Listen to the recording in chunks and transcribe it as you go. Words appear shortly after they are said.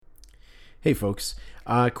Hey folks,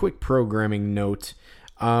 quick programming note.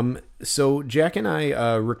 So Jack and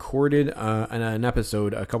I recorded an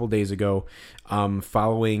episode a couple days ago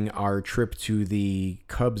following our trip to the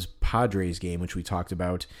Cubs-Padres game, which we talked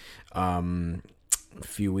about a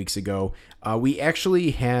few weeks ago. We actually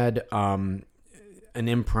had an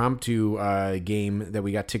impromptu game that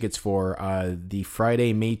we got tickets for, the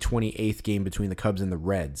Friday, May 28th game between the Cubs and the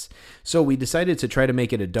Reds. So we decided to try to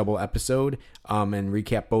make it a double episode and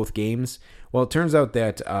recap both games. Well, it turns out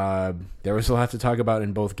that there was a lot to talk about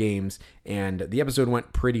in both games, and the episode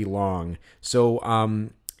went pretty long. So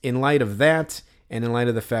in light of that, and in light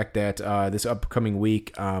of the fact that this upcoming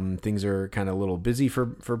week things are kind of a little busy for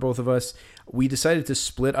both of us, we decided to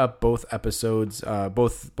split up both episodes,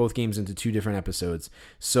 both games into two different episodes.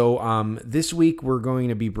 So this week we're going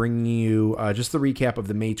to be bringing you just the recap of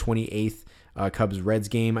the May 28th Cubs-Reds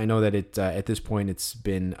game. I know that at this point it's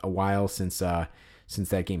been a while since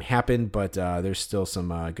that game happened, but there's still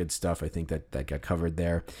some good stuff I think that got covered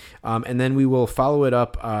there. And then we will follow it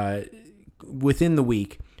up within the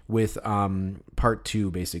week with part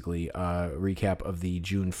two, basically, recap of the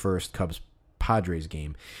June 1st Cubs-Padres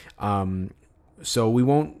game. So we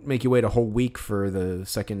won't make you wait a whole week for the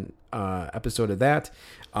second episode of that,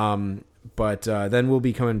 but then we'll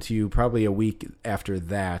be coming to you probably a week after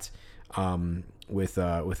that with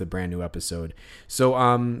a brand new episode. So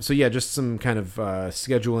yeah, just some kind of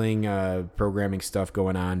scheduling, programming stuff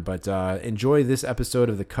going on, but enjoy this episode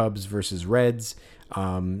of the Cubs versus Reds.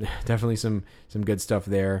 Definitely some good stuff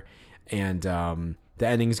there, and the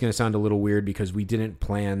ending is going to sound a little weird because we didn't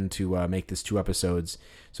plan to make this two episodes,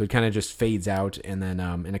 so it kind of just fades out, and then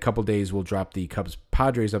in a couple days we'll drop the Cubs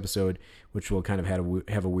Padres episode, which will kind of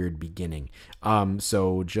have a weird beginning.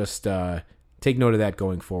 So just take note of that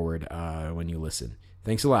going forward when you listen.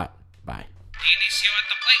 Thanks a lot. Bye. Dionisio at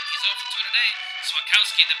the plate. He's 0 for 2 today.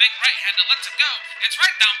 Swakowski, the big right-hander, lets it go. It's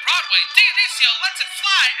right down Broadway. Dionisio lets it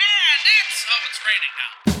fly, and it's raining now.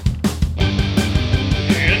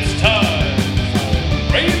 It's time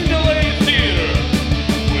for Rain Delay Theater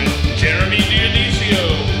with Jeremy Dionisio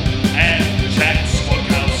and Jack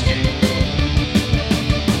Swakowski.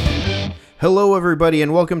 Hello, everybody,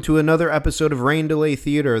 and welcome to another episode of Rain Delay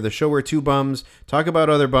Theater, the show where two bums talk about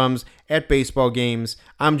other bums at baseball games.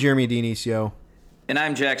 I'm Jeremy Dionisio. And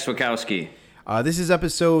I'm Jack Swakowski. This is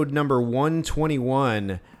episode number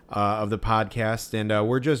 121 of the podcast, and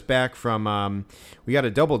we're just back from, we got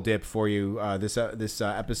a double dip for you this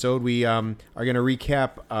episode. We are going to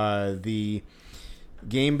recap the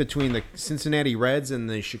game between the Cincinnati Reds and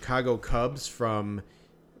the Chicago Cubs from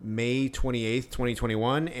May 28th,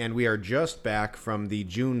 2021, and we are just back from the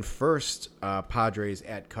June 1st Padres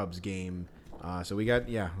at Cubs game. So we got,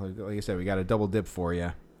 like I said, we got a double dip for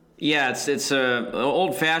you. Yeah, it's a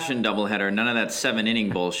old-fashioned doubleheader. None of that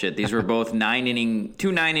 7-inning bullshit. These were both two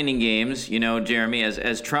 9-inning games. You know, Jeremy,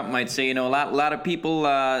 as Trump might say, you know, a lot of people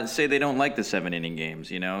say they don't like the 7-inning games.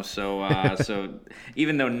 You know, so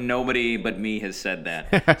even though nobody but me has said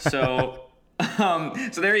that, so.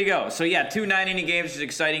 So there you go. So yeah, two 9-inning games is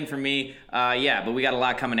exciting for me. But we got a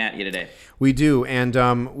lot coming at you today. We do,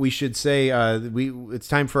 and we should say it's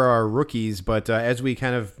time for our rookies. But as we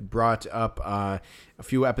kind of brought up a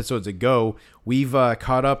few episodes ago, we've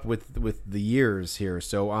caught up with the years here.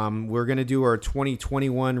 So we're gonna do our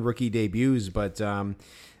 2021 rookie debuts, but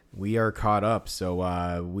we are caught up.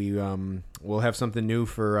 So we'll have something new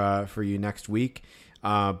for you next week.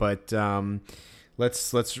 But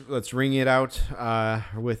Let's ring it out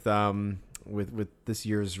with this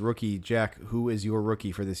year's rookie. Jack, who is your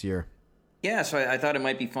rookie for this year? Yeah, so I thought it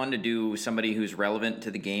might be fun to do somebody who's relevant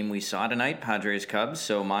to the game we saw tonight, Padres-Cubs.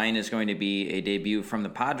 So mine is going to be a debut from the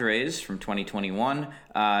Padres from 2021,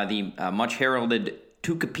 the much-heralded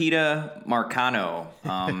Tucupita Marcano.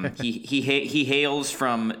 He hails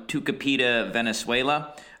from Tucupita,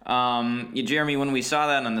 Venezuela. Jeremy, when we saw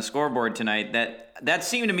that on the scoreboard tonight, that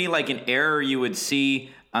seemed to me like an error you would see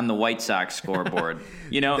on the White Sox scoreboard.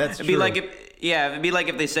 You know, That's it'd true. It'd be like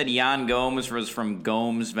if they said Yan Gomes was from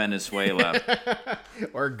Gomes, Venezuela.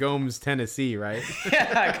 Or Gomes, Tennessee, right?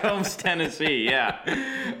 Yeah, Gomes, Tennessee, yeah.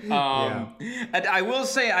 I will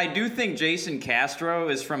say I do think Jason Castro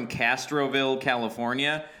is from Castroville,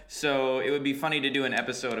 California, so it would be funny to do an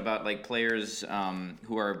episode about like players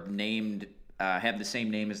who are named have the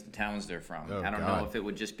same name as the towns they're from. Oh, I don't know if it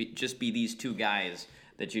would just be these two guys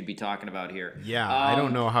that you'd be talking about here. Yeah, I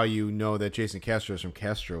don't know how you know that Jason Castro is from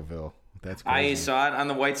Castroville. That's crazy. I saw it on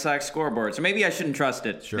the White Sox scoreboard, so maybe I shouldn't trust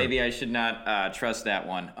it. Sure. Maybe I should not trust that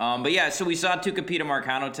one. But yeah, so we saw Tucupita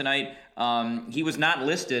Marcano tonight. He was not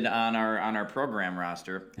listed on our program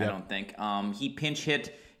roster, Yep. I don't think. He pinch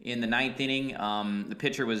hit in the ninth inning. The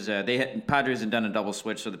pitcher was Padres had done a double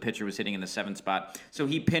switch, so the pitcher was hitting in the seventh spot. So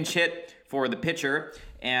he pinch hit for the pitcher,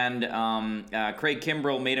 and Craig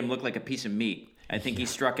Kimbrell made him look like a piece of meat. I think he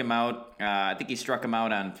struck him out.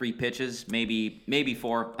 On 3 pitches, maybe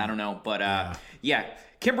 4. I don't know, but yeah.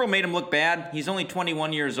 Kimbrell made him look bad. He's only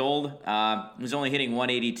 21 years old. He's only hitting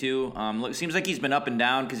 182. Seems like he's been up and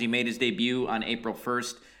down because he made his debut on April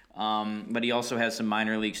 1st. But he also has some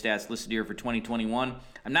minor league stats listed here for 2021.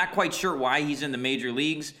 I'm not quite sure why he's in the major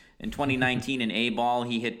leagues. In 2019 in A-ball,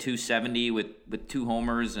 he hit 270 with 2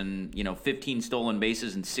 homers and 15 stolen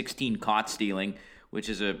bases and 16 caught stealing, which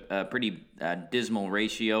is a pretty dismal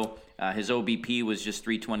ratio. His OBP was just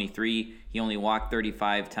 323. He only walked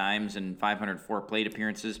 35 times and 504 plate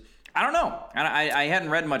appearances. I don't know. I hadn't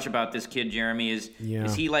read much about this kid, Jeremy. Is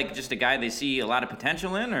he like just a guy they see a lot of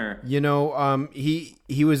potential in, or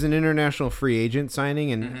he was an international free agent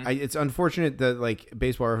signing, and it's unfortunate that like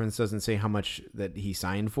Baseball Reference doesn't say how much that he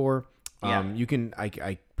signed for. You can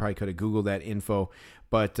I probably could have Googled that info,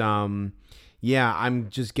 but I'm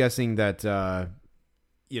just guessing that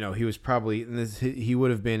he was probably he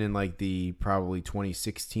would have been in like the probably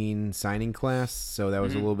 2016 signing class, so that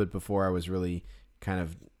was a little bit before I was really kind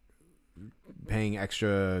of paying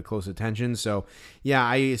extra close attention. So yeah,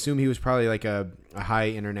 I assume he was probably like a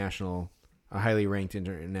highly ranked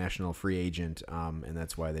international free agent, and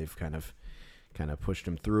that's why they've kind of pushed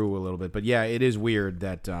him through a little bit. But yeah, it is weird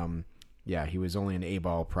that he was only an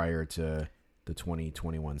A-ball prior to the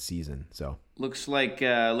 2021 season. So looks like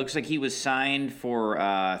he was signed for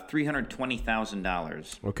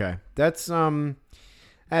 $320,000. Okay,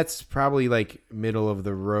 that's probably like middle of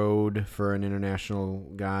the road for an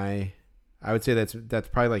international guy. I would say that's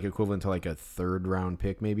probably like equivalent to like a 3rd round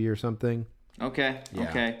pick maybe or something. Okay. Yeah.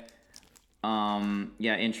 Okay.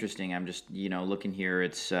 Interesting. I'm just, looking here.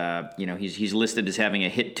 It's, he's listed as having a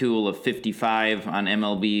hit tool of 55 on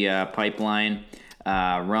MLB Pipeline,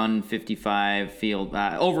 run 55, field,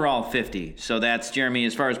 overall 50. So that's, Jeremy,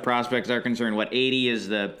 as far as prospects are concerned, 80 is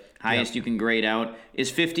the highest you can grade out. Is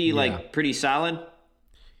 50 like pretty solid?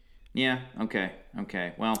 Yeah. Okay.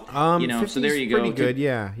 Well, so there you go. Pretty good.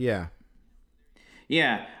 Yeah.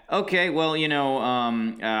 Yeah. Okay. Well,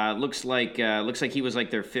 looks like he was like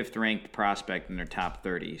their 5th ranked prospect in their top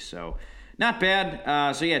 30. So not bad.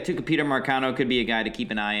 Tucupita Marcano could be a guy to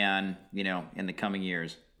keep an eye on, in the coming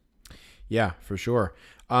years. Yeah, for sure.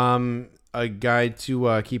 A guy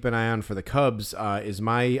to keep an eye on for the Cubs is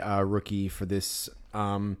my rookie for this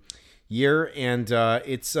year, and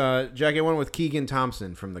it's Jack. I went with Keegan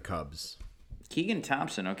Thompson from the Cubs. Keegan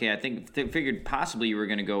Thompson. Okay, I figured possibly you were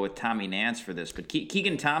going to go with Tommy Nance for this, but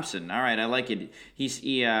Keegan Thompson. All right, I like it.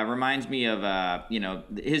 He reminds me of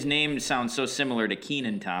his name sounds so similar to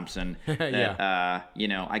Kenan Thompson that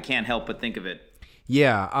I can't help but think of it.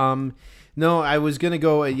 Yeah. No, I was going to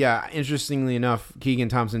go. Interestingly enough, Keegan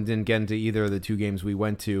Thompson didn't get into either of the 2 games we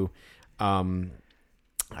went to.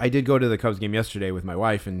 I did go to the Cubs game yesterday with my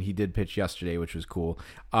wife, and he did pitch yesterday, which was cool.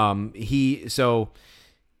 We'll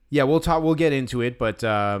get into it, but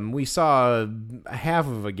we saw half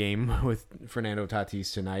of a game with Fernando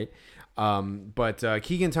Tatis tonight. But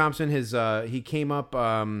Keegan Thompson he came up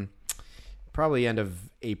probably end of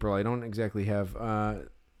April. I don't exactly have.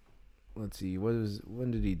 Let's see,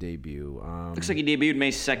 when did he debut? Looks like he debuted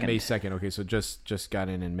May 2nd. May 2nd. Okay, so just got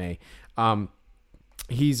in May.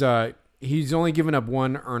 He's only given up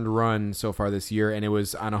 1 earned run so far this year, and it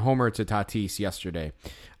was on a homer to Tatis yesterday.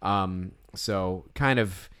 So kind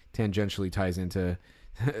of tangentially ties into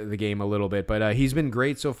the game a little bit, but he's been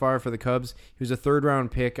great so far for the Cubs. He was a 3rd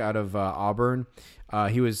round pick out of Auburn.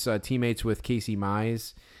 He was teammates with Casey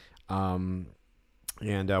Mize.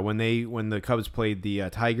 And when the Cubs played the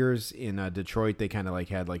Tigers in Detroit, they kind of like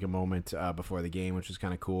had like a moment before the game, which was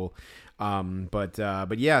kind of cool. But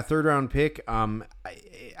yeah, 3rd round pick.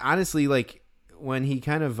 Honestly, like when he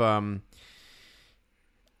kind of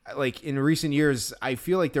like in recent years, I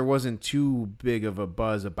feel like there wasn't too big of a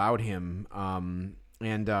buzz about him. And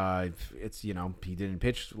it's he didn't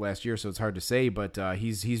pitch last year, so it's hard to say. But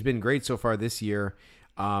he's been great so far this year.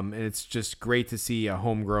 And it's just great to see a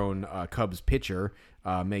homegrown Cubs pitcher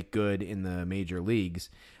make good in the major leagues.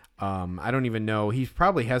 I don't even know. He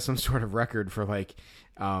probably has some sort of record for like,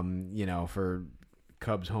 for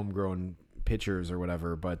Cubs homegrown pitchers or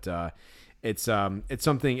whatever. But it's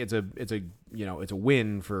something. It's a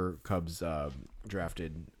win for Cubs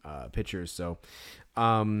drafted pitchers. So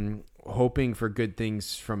hoping for good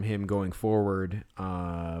things from him going forward.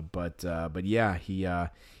 But yeah, he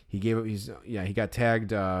got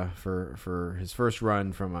tagged for his first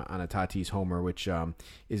run on a Tatis homer, which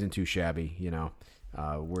isn't too shabby.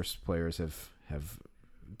 Worse players have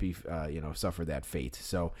suffer that fate.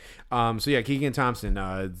 So yeah, Keegan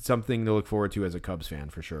Thompson, something to look forward to as a Cubs fan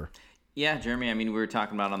for sure. Yeah, Jeremy. I mean, we were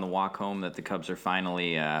talking about on the walk home that the Cubs are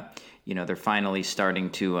finally, they're finally starting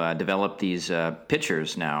to develop these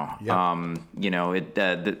pitchers now. Yep.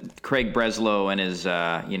 Craig Breslow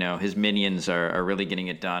and his minions are really getting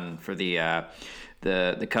it done for the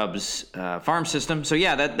Cubs farm system. So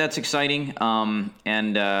yeah, that's exciting.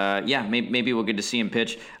 Maybe we'll get to see him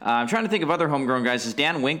pitch. I'm trying to think of other homegrown guys. Is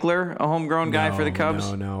Dan Winkler a homegrown guy for the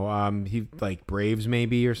Cubs? No. He like Braves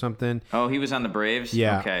maybe or something. Oh, he was on the Braves.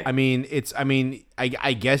 Yeah. Okay.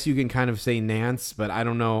 I guess you can kind of say Nance, but I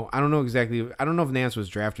don't know exactly. I don't know if Nance was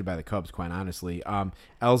drafted by the Cubs, quite honestly.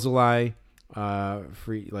 Elzalai,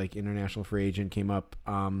 international free agent, came up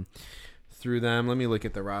through them. Let me look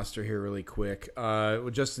at the roster here really quick.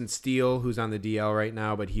 Justin Steele, who's on the DL right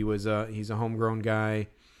now, but he's a homegrown guy.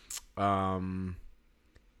 Dylan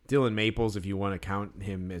Maples, if you want to count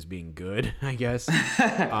him as being good, I guess.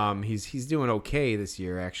 He's doing okay this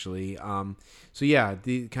year, actually. So yeah,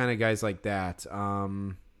 the kind of guys like that.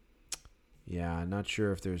 Not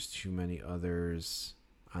sure if there's too many others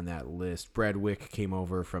on that list. Brad Wick came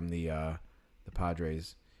over from the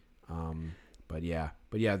Padres. But yeah,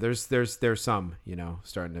 there's some,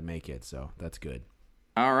 starting to make it, so that's good.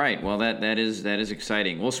 All right, well that is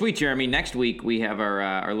exciting. Well, sweet Jeremy, next week we have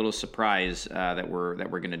our little surprise that we're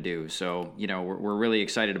gonna do. So we're really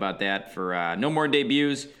excited about that. For no more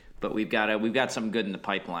debuts, but we've got something good in the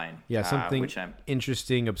pipeline. Yeah, something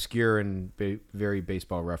interesting, obscure, and very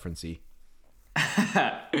baseball referencey.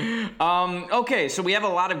 Okay, so we have a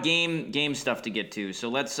lot of game stuff to get to. So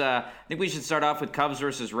let's. I think we should start off with Cubs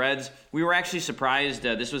versus Reds. We were actually surprised.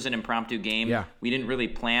 This was an impromptu game. Yeah. We didn't really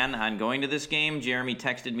plan on going to this game. Jeremy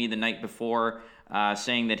texted me the night before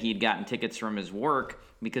saying that he'd gotten tickets from his work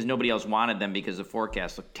because nobody else wanted them because the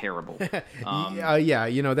forecast looked terrible. That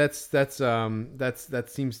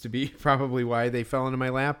seems to be probably why they fell into my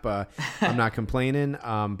lap. I'm not complaining.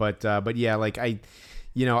 But yeah, like I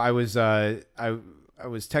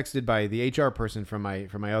was texted by the HR person from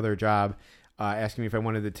my other job, asking me if I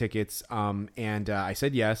wanted the tickets. And I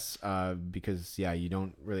said yes, because you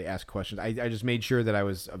don't really ask questions. I just made sure that I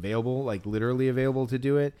was available, like literally available to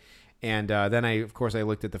do it. And then I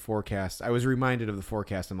looked at the forecast. I was reminded of the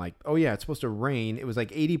forecast. I'm like, oh yeah, it's supposed to rain. It was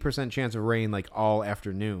like 80% chance of rain, like all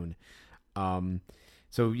afternoon.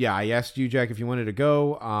 So yeah, I asked you, Jack, if you wanted to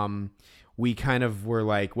go. We kind of were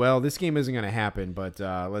like, well, this game isn't going to happen, but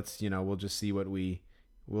let's, we'll just see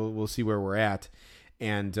we'll see where we're at.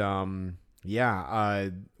 And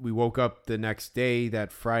we woke up the next day,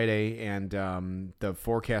 that Friday, and the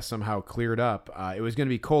forecast somehow cleared up. It was going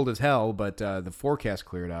to be cold as hell, but the forecast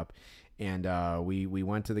cleared up, and we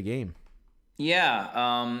went to the game.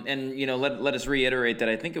 Yeah, and let us reiterate that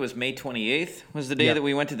I think it was May 28th was the day that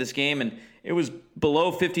we went to this game, and it was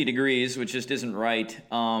below 50 degrees, which just isn't right.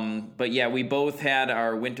 But yeah, we both had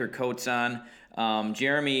our winter coats on.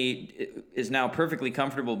 Jeremy is now perfectly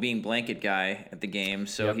comfortable being blanket guy at the game,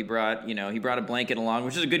 so he brought a blanket along,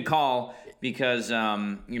 which is a good call because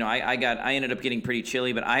I ended up getting pretty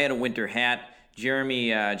chilly, but I had a winter hat.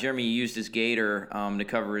 Jeremy used his gaiter to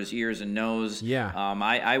cover his ears and nose. Yeah.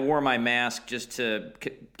 I wore my mask just to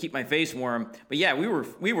keep my face warm. But yeah, we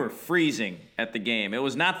were freezing at the game. It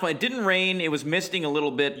was not fun. It didn't rain. It was misting a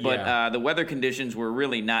little bit, but the weather conditions were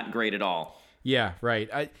really not great at all. Yeah,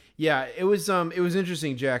 right. It was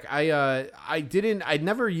interesting, Jack. I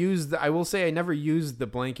never used the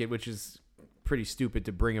blanket, which is pretty stupid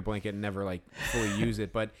to bring a blanket and never like fully use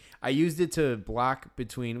it, but I used it to block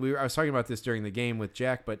between. I was talking about this during the game with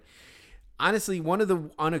Jack, but honestly, one of the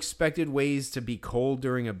unexpected ways to be cold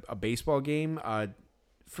during a baseball game, I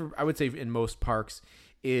would say in most parks,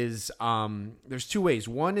 is there's two ways.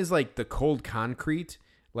 One is like the cold concrete,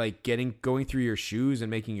 like going through your shoes and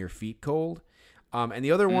making your feet cold, and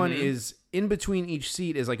the other one is in between each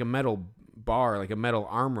seat is like a metal bar, like a metal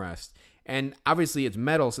armrest. And obviously it's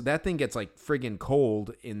metal, so that thing gets like friggin'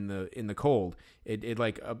 cold in the cold. It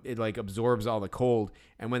absorbs all the cold,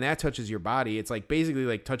 and when that touches your body, it's like basically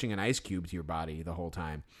like touching an ice cube to your body the whole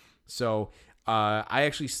time. So I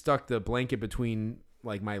actually stuck the blanket between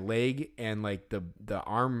like my leg and like the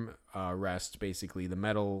arm rest, basically the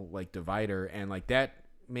metal like divider, and like that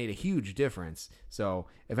made a huge difference. So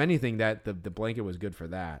if anything, that the blanket was good for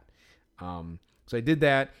that. So I did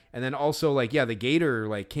that, and then also the gaiter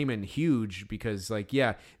like came in huge because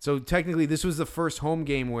so technically this was the first home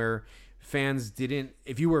game where fans didn't,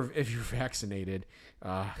 if you're vaccinated,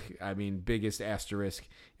 biggest asterisk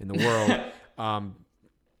in the world.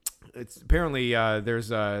 it's apparently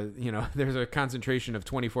there's a concentration of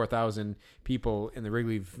 24,000 people in the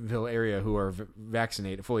Wrigleyville area who are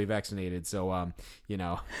fully vaccinated. So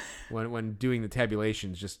when doing the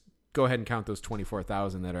tabulations, just go ahead and count those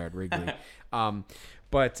 24,000 that are at Wrigley. So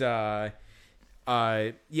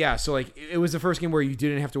like it was the first game where you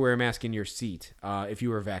didn't have to wear a mask in your seat if you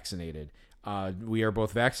were vaccinated. We are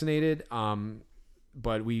both vaccinated.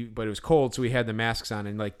 But it was cold, so we had the masks on,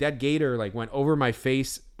 and like that gator like went over my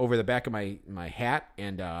face, over the back of my hat,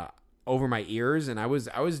 and over my ears, and I was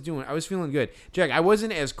feeling good. Jack, I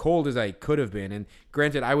wasn't as cold as I could have been, and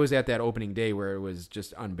granted, I was at that opening day where it was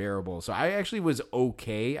just unbearable. So I actually was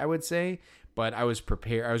okay, I would say, but I was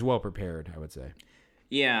prepared. I was well prepared, I would say.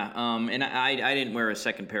 Yeah, and I didn't wear a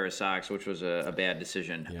second pair of socks, which was a bad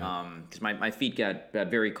decision, because my feet got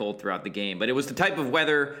very cold throughout the game. But it was the type of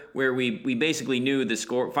weather where we basically knew the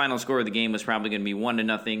final score of the game was probably going to be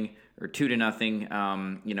 1-0 or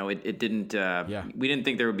 2-0. It didn't. We didn't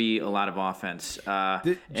think there would be a lot of offense,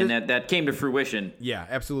 and that came to fruition. Yeah,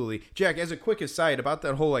 absolutely. Jack, as a quick aside about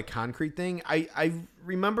that whole like concrete thing, I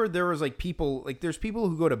remember there was like people there's people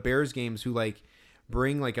who go to Bears games who like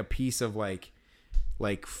bring like a piece of like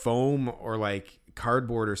foam or like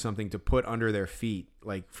cardboard or something to put under their feet,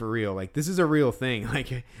 like for real. Like this is a real thing.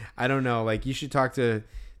 Like I don't know. Like you should talk to.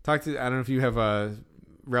 I don't know if you have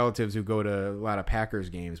relatives who go to a lot of Packers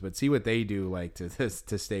games, but see what they do like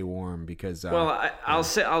to stay warm because. I'll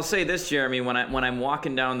say this, Jeremy. When I'm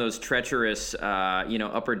walking down those treacherous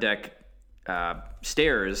upper deck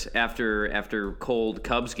stairs after cold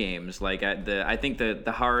Cubs games, like I think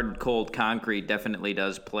the hard cold concrete definitely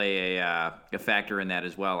does play a factor in that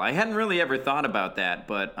as well. I hadn't really ever thought about that,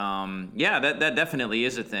 but that definitely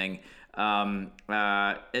is a thing. And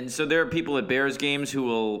so there are people at Bears games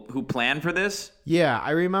who plan for this. Yeah,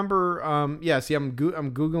 I remember. See, I'm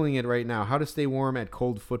googling it right now. How to stay warm at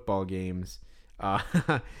cold football games,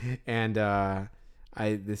 and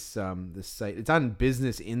this site, it's on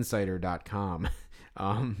businessinsider.com.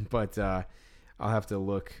 But I'll have to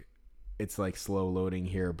look. It's like slow loading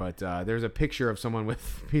here, but there's a picture of someone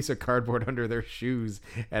with a piece of cardboard under their shoes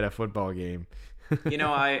at a football game.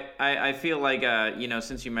 I feel like,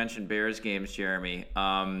 since you mentioned Bears games, Jeremy,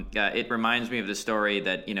 it reminds me of the story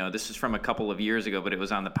that, this is from a couple of years ago, but it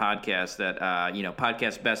was on the podcast that,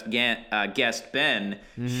 podcast guest Ben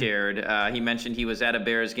shared. He mentioned he was at a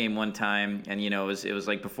Bears game one time, and, it was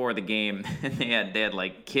like before the game, and they had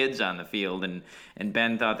like kids on the field, and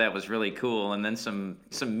Ben thought that was really cool. And then some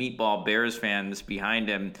meatball Bears fans behind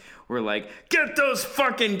him were like, "Get those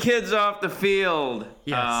fucking kids off the field."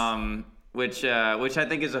 Yes. Which I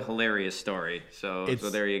think is a hilarious story. So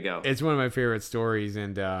there you go. It's one of my favorite stories,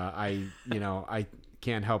 and I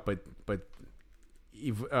can't help but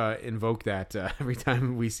invoke that every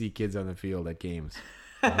time we see kids on the field at games.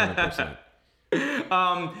 100%.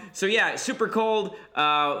 Super cold.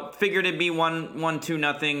 Figured it'd be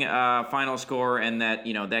 1-2 final score, and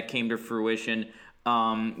that came to fruition.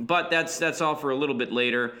 But that's all for a little bit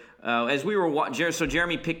later. As we were so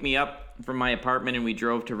Jeremy picked me up from my apartment, and we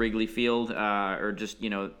drove to Wrigley Field, or just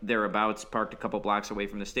thereabouts, parked a couple blocks away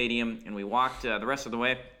from the stadium, and we walked the rest of the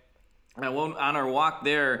way. On our walk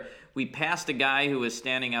there, we passed a guy who was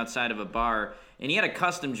standing outside of a bar, and he had a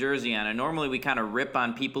custom jersey on. And normally we kind of rip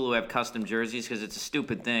on people who have custom jerseys because it's a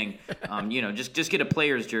stupid thing. Just get a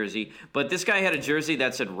player's jersey. But this guy had a jersey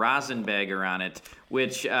that said Rosenbagger on it,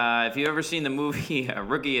 which, if you've ever seen the movie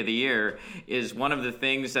Rookie of the Year, is one of the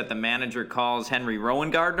things that the manager calls Henry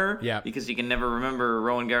Rowan-Gardner. Yeah. Because he can never remember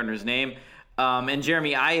Rowan-Gardner's name. And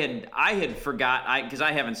Jeremy, I had forgot, because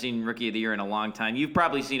I haven't seen Rookie of the Year in a long time. You've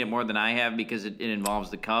probably seen it more than I have because it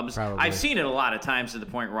involves the Cubs. Probably. I've seen it a lot of times to the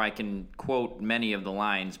point where I can quote many of the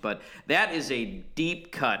lines, but that is a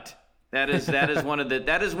deep cut. That is one of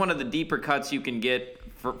the deeper cuts you can get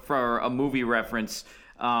for a movie reference.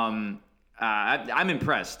 I'm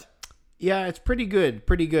impressed. Yeah, it's pretty good.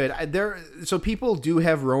 So people do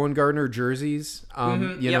have Rowan-Gardner jerseys.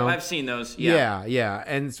 I've seen those.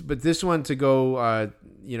 Yeah. But this one to go,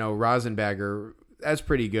 Rosenbagger, that's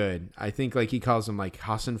pretty good. I think like he calls him like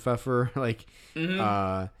Hassenpfeffer. Like,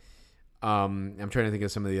 I'm trying to think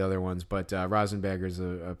of some of the other ones, but Rosenbagger's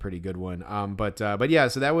a pretty good one. But yeah,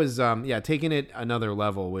 so that was taking it another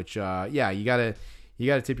level. Which you gotta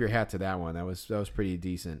tip your hat to that one. That was pretty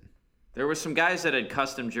decent. There were some guys that had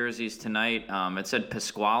custom jerseys tonight. It said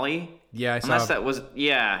Pasquale. Yeah, I saw. Unless that was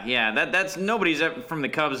that's nobody's ever, from the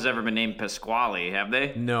Cubs has ever been named Pasquale, have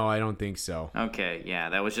they? No, I don't think so. Okay, yeah,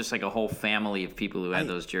 that was just like a whole family of people who had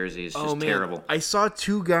those jerseys. Just terrible. I saw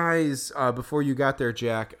two guys before you got there,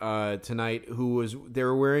 Jack, tonight they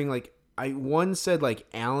were wearing like one said like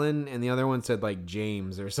Alan and the other one said like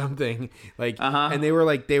James or something. Like, and they were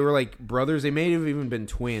like brothers. They may have even been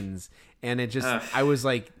twins. And it just, I was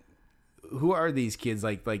like, who are these kids?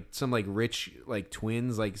 Like some like rich like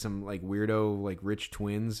twins, like some like weirdo like rich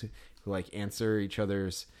twins who like answer each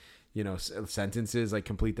other's, you know, sentences, like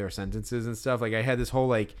complete their sentences and stuff. Like I had this whole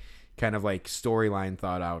like kind of like storyline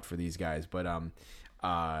thought out for these guys, but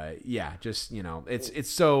yeah, just, you know, it's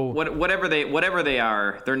so whatever they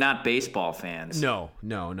are, they're not baseball fans. No.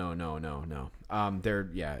 They're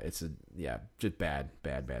just bad.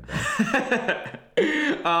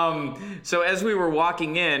 So as we were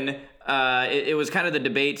walking in, it was kind of the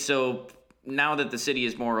debate. So now that the city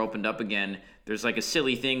is more opened up again, there's like a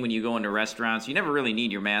silly thing when you go into restaurants. You never really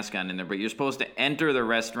need your mask on in there, but you're supposed to enter the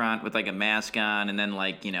restaurant with like a mask on, and then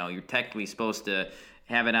like, you know, you're technically supposed to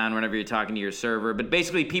have it on whenever you're talking to your server. But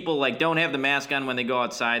basically people like don't have the mask on when they go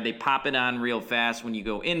outside. They pop it on real fast when you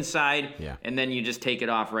go inside, and then you just take it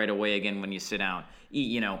off right away again when you sit down.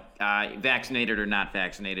 You know, vaccinated or not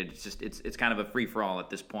vaccinated, it's just it's kind of a free for all at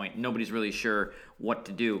this point. Nobody's really sure what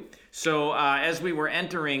to do. So as we were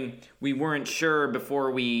entering, we weren't sure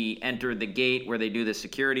before we entered the gate where they do the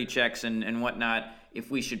security checks and whatnot if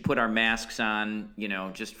we should put our masks on, you know,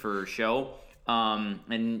 just for show.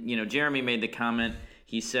 And you know, Jeremy made the comment.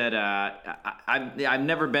 He said, I've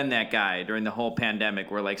never been that guy during the whole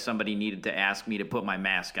pandemic where like somebody needed to ask me to put my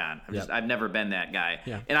mask on. I've never been that guy.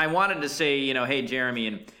 Yeah. And I wanted to say, you know, hey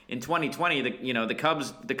Jeremy, in 2020,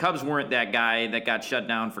 the Cubs weren't that guy that got shut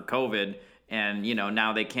down for COVID, and you know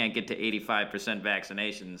now they can't get to 85%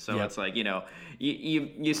 vaccination. So it's like, you know,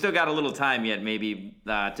 you still got a little time yet maybe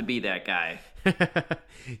to be that guy.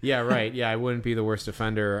 Yeah, right. Yeah, I wouldn't be the worst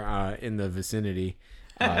offender in the vicinity.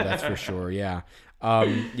 That's for sure. Yeah.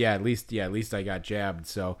 At least I got jabbed.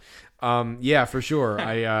 So, yeah, for sure.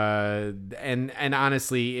 And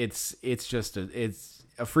honestly, it's just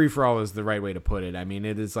a free for all is the right way to put it. I mean,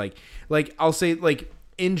 it is like I'll say like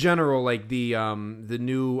in general, like the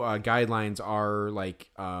new guidelines are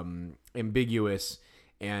like ambiguous,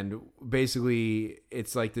 and basically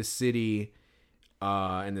it's like the city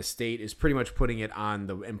and the state is pretty much putting it on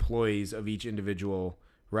the employees of each individual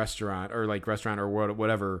restaurant or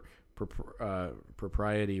whatever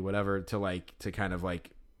propriety, whatever, to kind of like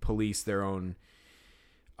police their own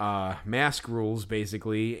mask rules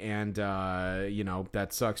basically. And you know,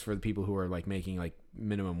 that sucks for the people who are like making like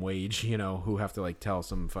minimum wage, you know, who have to like tell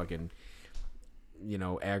some fucking, you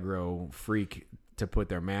know, aggro freak to put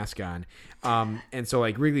their mask on. And so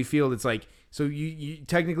like Wrigley Field, it's like, so you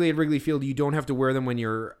technically at Wrigley Field you don't have to wear them when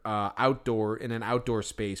you're outdoor in an outdoor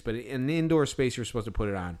space, but in an indoor space you're supposed to put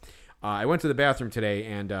it on. I went to the bathroom today,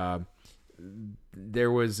 and there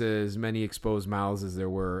was as many exposed mouths as there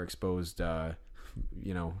were exposed,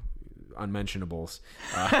 you know, unmentionables.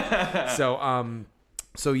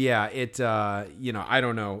 So yeah, it you know, I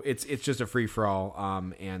don't know. It's just a free for all.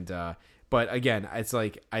 But again, it's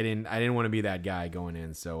like I didn't want to be that guy going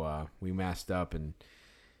in, so we masked up, and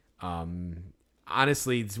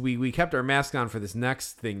honestly, we kept our mask on for this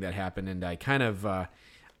next thing that happened, and I kind of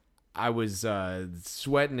I was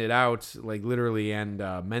sweating it out, like literally and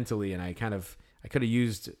mentally, and I could have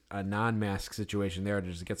used a non-mask situation there to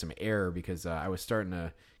just get some air, because I was starting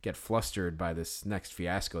to get flustered by this next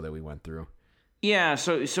fiasco that we went through. Yeah,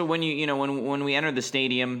 so when when we entered the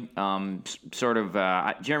stadium, sort of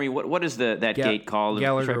Jeremy, what is that gate called?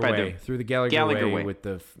 Gallagher Way, through the Gallagher Way with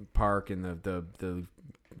the park and the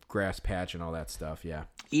grass patch and all that stuff.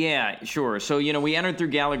 Yeah, sure. So we entered through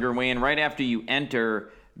Gallagher Way, and right after you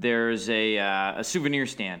enter, there's a souvenir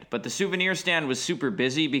stand, but the souvenir stand was super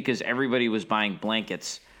busy because everybody was buying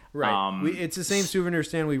blankets. Right, it's the same souvenir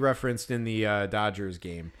stand we referenced in the Dodgers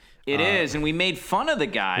game. It is, and we made fun of the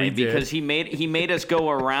guy because he made us go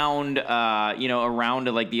around, around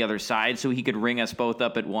to like the other side so he could ring us both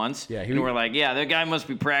up at once. Yeah, and we're like, yeah, that guy must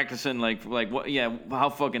be practicing. Like what? Yeah, how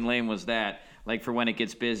fucking lame was that? Like for when it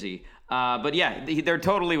gets busy. But yeah, there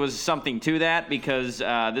totally was something to that, because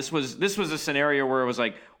this was a scenario where it was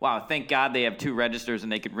like, wow, thank God they have two registers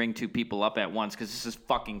and they could ring two people up at once, because this is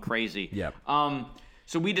fucking crazy. Yep.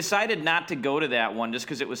 So we decided not to go to that one just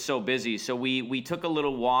because it was so busy. So we took a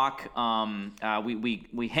little walk. We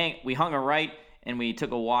hung a right, and we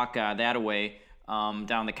took a walk that way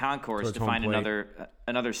down the concourse to find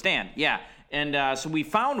another stand. Yeah. And so we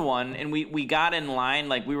found one, and we got in line.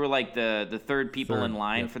 Like we were like the third people in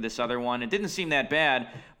line for this other one. It didn't seem that bad,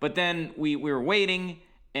 but then we were waiting.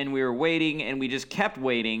 And we were waiting, and we just kept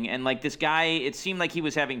waiting. And, like, this guy, it seemed like he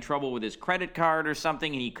was having trouble with his credit card or something,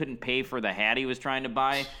 and he couldn't pay for the hat he was trying to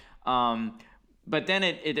buy. But then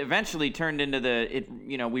it eventually turned into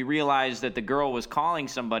we realized that the girl was calling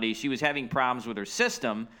somebody. She was having problems with her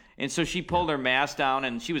system. And so she pulled her mask down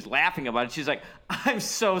and she was laughing about it. She's like, I'm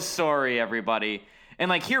so sorry, everybody. And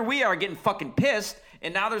like, here we are getting fucking pissed.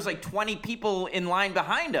 And now there's like 20 people in line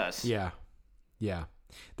behind us. Yeah. Yeah.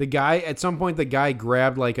 The guy, at some point,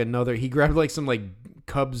 grabbed like some like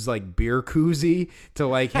Cubs like beer koozie to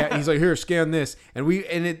like, he's like, here, scan this.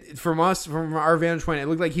 And from our vantage point, it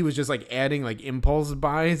looked like he was just like adding like impulse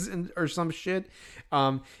buys or some shit.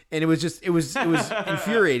 And it was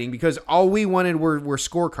infuriating because all we wanted were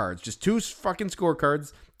scorecards, just 2 fucking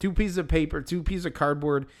scorecards, 2 pieces of paper, 2 pieces of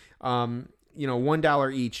cardboard,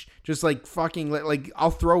 $1 each. Just like fucking like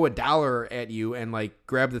I'll throw $1 at you and like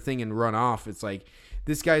grab the thing and run off. It's like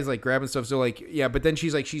this guy's like grabbing stuff. So like, yeah, but then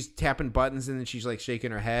she's tapping buttons and then she's like shaking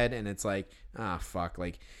her head and it's like, fuck,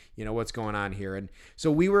 like, what's going on here? And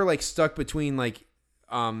so we were like stuck between like,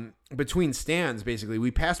 between stands, basically. We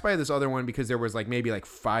passed by this other one because there was like maybe like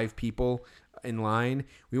 5 people in line.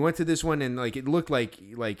 We went to this one and like, it looked like,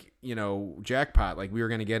 jackpot, like we were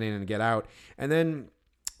going to get in and get out. And then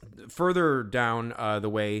further down the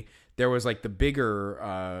way, there was like the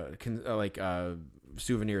bigger,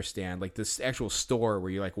 souvenir stand, like this actual store where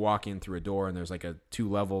you like walk in through a door and there's like 2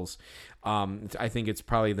 levels. I think it's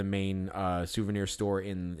probably the main souvenir store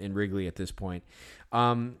in Wrigley at this point.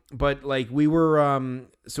 But like we were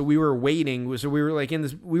waiting. So we were like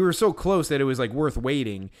we were so close that it was like worth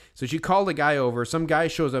waiting. So she called a guy over. Some guy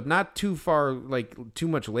shows up not too far, like too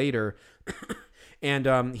much later.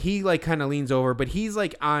 And he like kind of leans over, but he's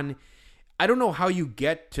like on, I don't know how you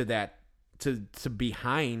get to that, to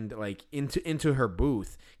behind, like into her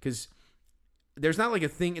booth, because there's not like a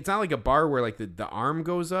thing. It's not like a bar where like the arm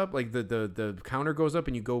goes up, like the counter goes up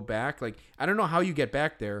and you go back. Like, I don't know how you get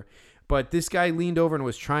back there, but this guy leaned over and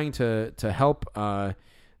was trying to help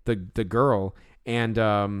the girl,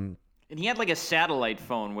 and he had like a satellite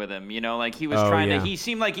phone with him, like he was trying to. He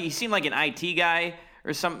seemed like an IT guy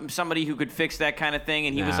or somebody who could fix that kind of thing,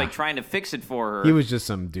 and he was like trying to fix it for her. He was just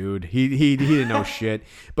some dude. He didn't know shit,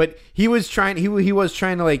 but he was trying. He was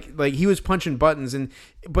trying to like he was punching buttons,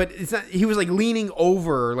 but it's not. He was like leaning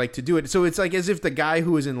over like to do it. So it's like as if the guy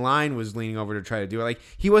who was in line was leaning over to try to do it. Like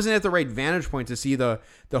he wasn't at the right vantage point to see the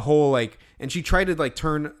whole like. And she tried to like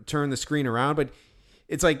turn the screen around, but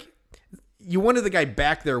it's like, you wanted the guy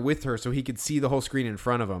back there with her so he could see the whole screen in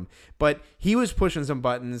front of him, but he was pushing some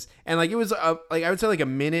buttons, and like it was like I would say like a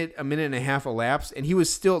minute and a half elapsed, and they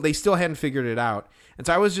still hadn't figured it out. And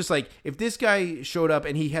so I was just like, if this guy showed up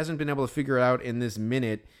and he hasn't been able to figure it out in this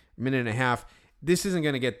minute and a half, this isn't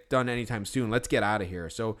going to get done anytime soon. Let's get out of here.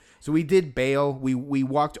 So we did bail. We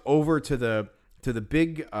walked over to the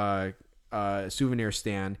big souvenir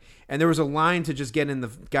stand, and there was a line to just get in the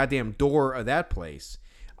goddamn door of that place.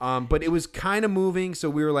 But it was kind of moving, so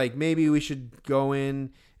we were like, maybe we should go in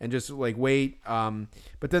and just like wait.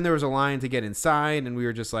 But then there was a line to get inside, and we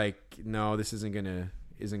were just like, no, this isn't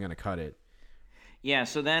gonna cut it. Yeah.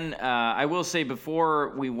 So then I will say,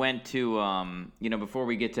 before we went to before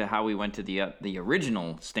we get to how we went to the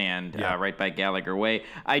original stand right by Gallagher Way,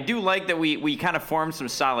 I do like that we kind of formed some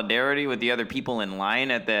solidarity with the other people in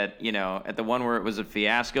line at that at the one where it was a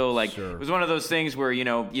fiasco. Like, sure. It was one of those things where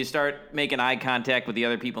you start making eye contact with the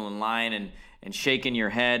other people in line and shaking your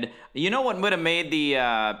head. You know what would have made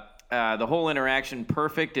the whole interaction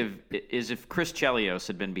perfect is if Chris Chelios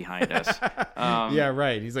had been behind us. Yeah,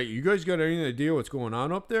 right. He's like, you guys got any idea what's going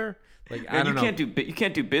on up there? Like, I don't know. You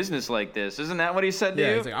can't do business like this. Isn't that what he said to you?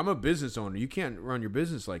 Yeah, he's like, I'm a business owner. You can't run your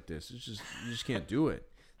business like this. You just can't do it.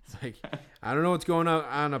 It's like, I don't know what's going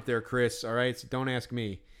on up there, Chris. All right, so don't ask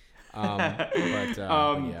me. But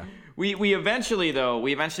yeah. We eventually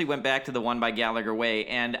went back to the one by Gallagher Way,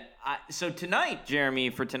 and so tonight,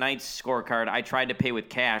 Jeremy, for tonight's scorecard, I tried to pay with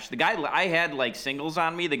cash. The guy, I had like singles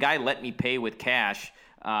on me. The guy let me pay with cash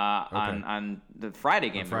on the Friday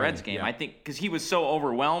game, the Reds game. Yeah. I think because he was so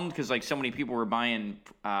overwhelmed because like so many people were buying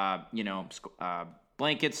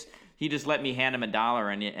blankets. He just let me hand him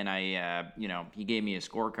 $1, and I he gave me a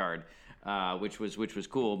scorecard. Which was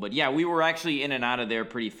cool. But yeah, we were actually in and out of there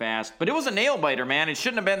pretty fast. But it was a nail biter, man. It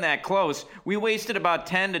shouldn't have been that close. We wasted about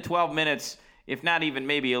 10 to 12 minutes, if not even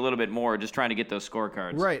maybe a little bit more, just trying to get those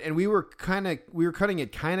scorecards. Right, and we were cutting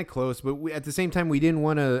it kind of close, but at the same time, we didn't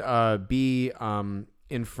want to be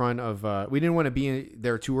in front of. We didn't want to be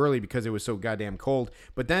there too early because it was so goddamn cold.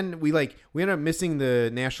 But then we ended up missing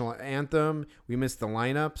the national anthem. We missed the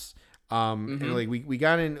lineups. And like we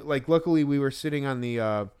got in. Like, luckily, we were sitting on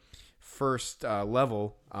the first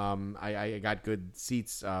level. I got good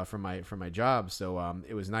seats from my job, so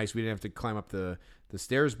it was nice. We didn't have to climb up the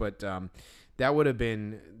stairs, but that would have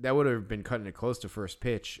been cutting it close to first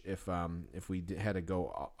pitch if we had to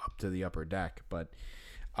go up to the upper deck. But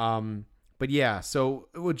yeah. So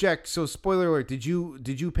Jack. So spoiler alert. Did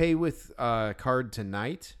you pay with card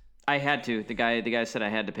tonight? I had to. The guy said I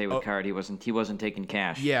had to pay with card. He wasn't taking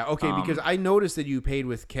cash. Yeah. Okay. Because I noticed that you paid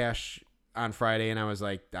with cash on Friday, and I was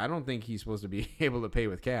like, I don't think he's supposed to be able to pay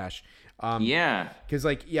with cash. Yeah. Because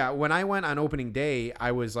when I went on opening day,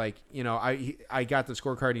 I was like, I got the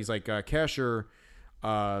scorecard. And he's like, cash or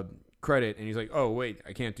credit, and he's like, oh wait,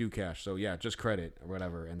 I can't do cash. So yeah, just credit or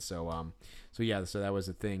whatever. And so so that was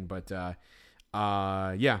a thing. But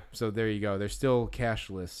yeah. So there you go. They're still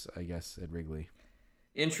cashless, I guess, at Wrigley.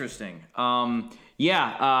 Interesting. Which for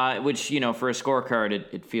a scorecard,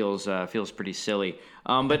 it feels pretty silly.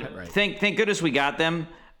 But Right. thank goodness we got them.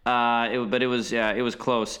 But it was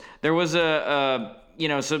close. There was so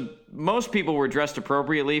most people were dressed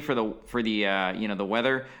appropriately for the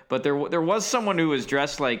weather, but there was someone who was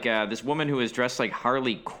dressed like this woman who was dressed like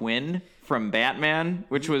Harley Quinn from Batman,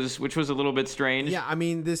 which was a little bit strange. Yeah, I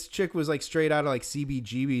mean, this chick was like straight out of like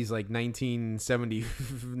CBGB's like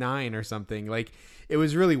 1979 or something. Like, it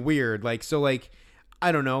was really weird. Like, so like,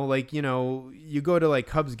 I don't know, like, you go to like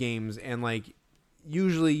Cubs games and like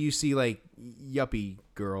usually you see like yuppie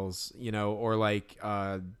girls, or like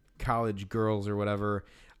college girls or whatever.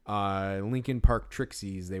 Lincoln Park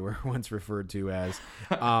Trixies, they were once referred to as.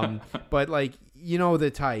 But like,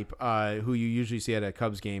 the type who you usually see at a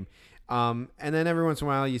Cubs game. And then every once in a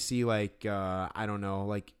while you see like, I don't know,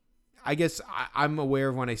 like, I guess I'm aware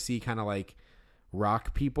of when I see kind of like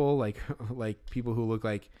rock people, like people who look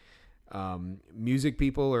like music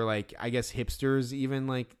people, or like, I guess hipsters even,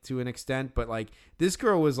 like, to an extent. But like, this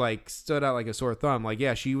girl was like stood out like a sore thumb. Like,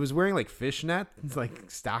 yeah, she was wearing like fishnet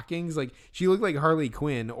like stockings. Like, she looked like Harley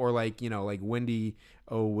Quinn, or like, like Wendy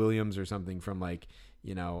O. Williams or something from like,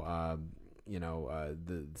 the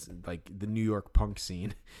New York punk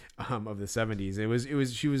scene of the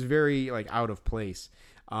 70s. She was very like out of place.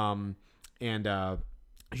 And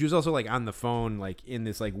she was also like on the phone, like in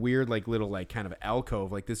this like weird, like little, like kind of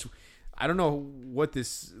alcove, like this, I don't know what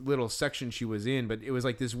this little section she was in, but it was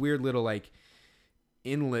like this weird little like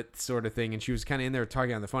inlet sort of thing. And she was kind of in there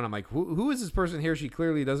talking on the phone. I'm like, who is this person here? She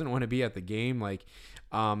clearly doesn't want to be at the game. Like,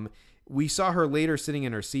 we saw her later sitting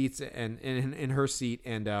in her seats and in her seat,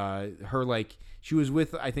 and her, like, she was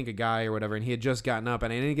with, I think, a guy or whatever, and he had just gotten up,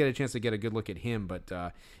 and I didn't get a chance to get a good look at him, but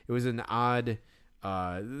it was an odd,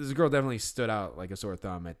 this girl definitely stood out like a sore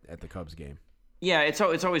thumb at the Cubs game. Yeah, it's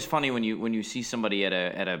always funny when you see somebody at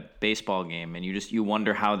a baseball game, and you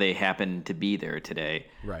wonder how they happen to be there today,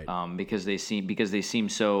 right? Because they seem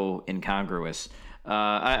so incongruous.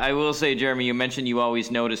 I will say, Jeremy, you mentioned you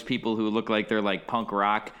always notice people who look like they're like punk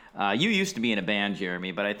rock. You used to be in a band,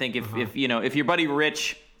 Jeremy, but I think if your buddy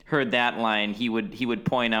Rich heard that line, he would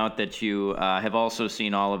point out that you have also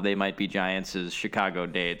seen all of They Might Be Giants' Chicago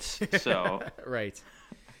dates. So right.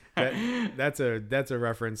 That's a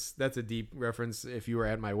reference. That's a deep reference. If you were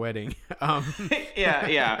at my wedding,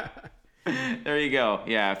 yeah. There you go.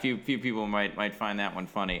 Yeah, a few people might find that one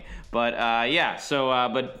funny, but yeah. So,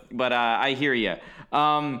 but I hear you.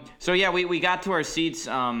 So yeah, we got to our seats.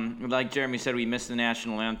 Like Jeremy said, we missed the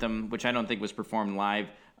national anthem, which I don't think was performed live,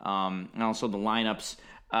 and also the lineups.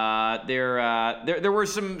 There were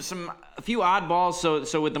a few oddballs.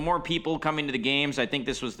 So with the more people coming to the games, I think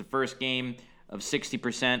this was the first game of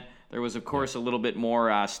 60%. There was, of course, a little bit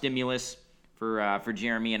more stimulus for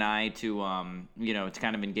Jeremy and I to to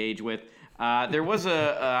kind of engage with. There was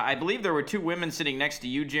I believe there were two women sitting next to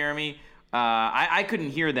you, Jeremy. I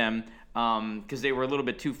couldn't hear them because they were a little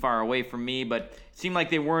bit too far away from me, but it seemed like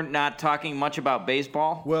they weren't not talking much about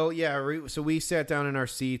baseball. Well, yeah. So we sat down in our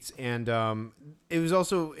seats, and it was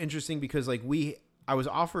also interesting because like I was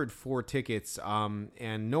offered 4 tickets,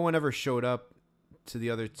 and no one ever showed up to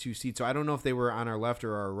the other 2 seats. So I don't know if they were on our left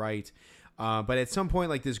or our right. But at some point,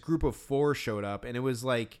 like, this group of 4 showed up, and it was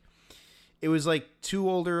like 2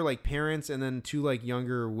 older like parents and then 2 like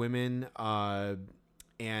younger women,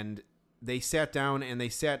 and they sat down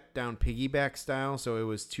piggyback style. So it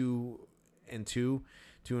was 2 and 2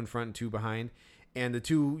 in front and 2 behind, and the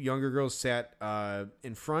 2 younger girls sat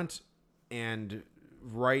in front and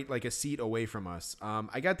right, like a seat away from us.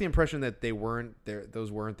 I got the impression that they weren't there;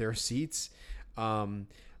 those weren't their seats.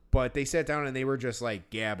 But they sat down and they were just like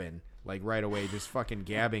gabbing, like right away, just fucking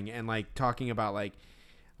gabbing and like talking about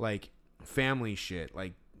like family shit,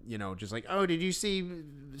 like, just like, oh, did you see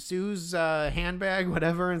Sue's handbag,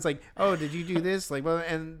 whatever? And it's like, oh, did you do this? Like, well,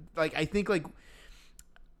 and like, I think like,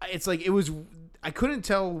 it's like, it was, I couldn't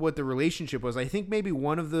tell what the relationship was. I think maybe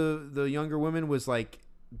one of the younger women was like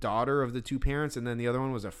daughter of the two parents, and then the other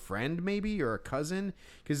one was a friend maybe or a cousin,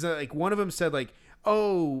 because like one of them said like,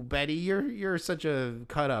 "Oh, Betty, you're such a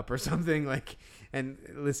cut up" or something like. And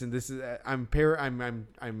listen, this is I'm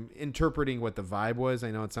interpreting what the vibe was.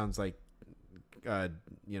 I know it sounds like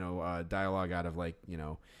dialogue out of like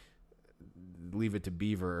Leave It to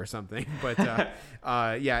Beaver or something, but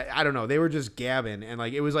yeah, I don't know. They were just gabbing, and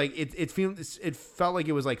like it was like it felt like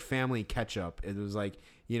it was like family catch up. It was like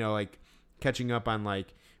like catching up on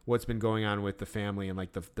like what's been going on with the family and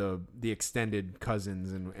like the extended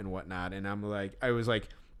cousins and whatnot. And I was like,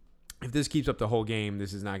 if this keeps up the whole game,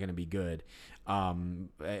 this is not going to be good.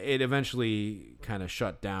 It eventually kind of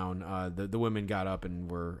shut down. The women got up and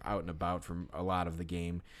were out and about from a lot of the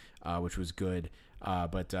game, which was good.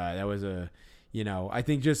 But that was I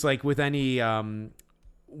think just like with any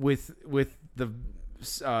with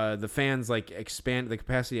the fans like expand the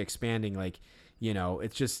capacity expanding, like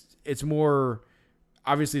it's more.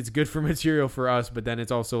 Obviously, it's good for material for us, but then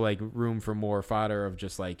it's also like room for more fodder of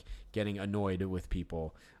just like getting annoyed with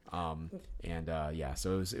people. So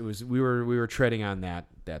it was we were treading on that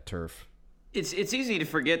turf. It's easy to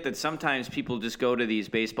forget that sometimes people just go to these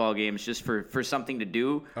baseball games just for something to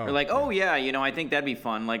do. Or like, I think that'd be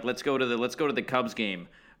fun. Like, let's go to the Cubs game.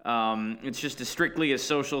 It's just strictly a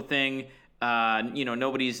social thing.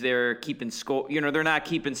 Nobody's there keeping score. They're not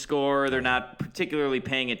keeping score. They're not particularly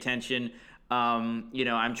paying attention.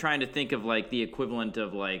 I'm trying to think of like the equivalent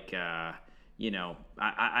of like,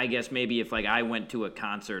 I guess maybe if like I went to a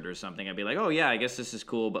concert or something, I'd be like, oh yeah, I guess this is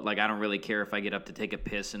cool, but like I don't really care if I get up to take a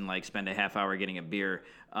piss and like spend a half hour getting a beer.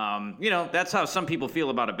 That's how some people feel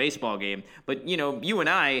about a baseball game. But you and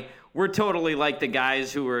I, we're totally like the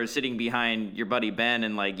guys who were sitting behind your buddy Ben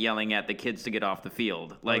and like yelling at the kids to get off the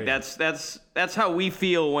field. Like that's how we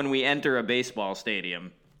feel when we enter a baseball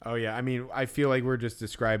stadium. Oh yeah, I mean, I feel like we're just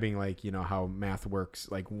describing like how math works,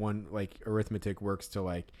 like arithmetic works to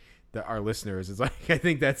like our listeners. It's like I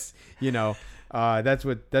think that's that's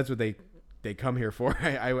what they come here for.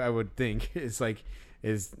 I would think is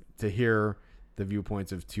to hear the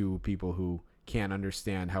viewpoints of two people who can't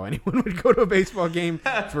understand how anyone would go to a baseball game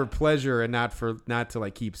for pleasure and not to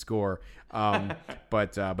like keep score.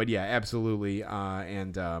 But yeah, absolutely.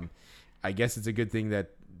 And I guess it's a good thing that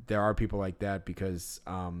there are people like that because,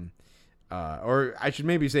 or I should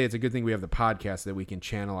maybe say it's a good thing we have the podcast so that we can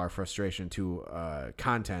channel our frustration to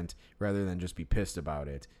content rather than just be pissed about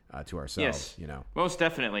it to ourselves. Yes, most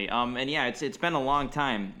definitely. And yeah, it's been a long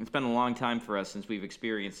time. It's been a long time for us since we've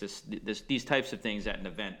experienced these types of things at an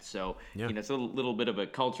event. So yeah. It's a little bit of a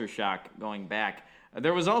culture shock going back.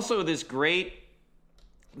 There was also this great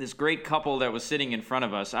couple that was sitting in front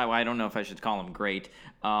of us. I don't know if I should call them great,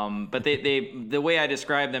 but they the way I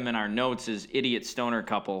describe them in our notes is idiot stoner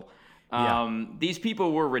couple. These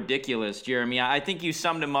people were ridiculous, Jeremy. I think you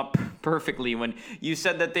summed them up perfectly when you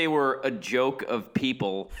said that they were a joke of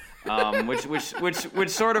people,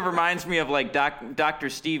 which sort of reminds me of like Dr.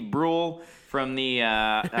 Steve Brule from the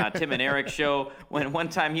Tim and Eric show, when one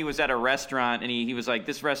time he was at a restaurant and he was like,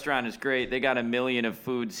 this restaurant is great. They got 1 million of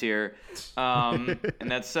foods here. And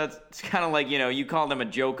that's kind of like, you call them a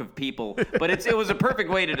joke of people. But it was a perfect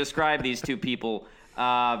way to describe these two people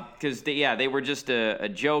because, they were just a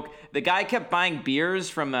joke. The guy kept buying beers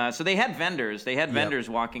from so they had vendors. They had vendors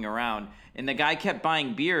walking around. And the guy kept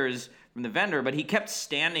buying beers from the vendor, but he kept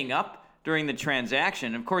standing up during the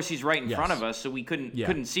transaction. Of course, he's right in front of us, so we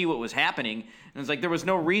couldn't see what was happening. And it's like there was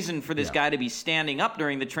no reason for this guy to be standing up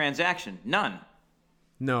during the transaction. None.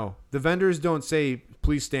 No, the vendors don't say,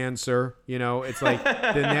 "Please stand, sir." It's like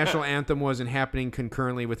the national anthem wasn't happening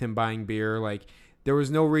concurrently with him buying beer. Like there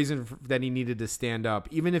was no reason that he needed to stand up,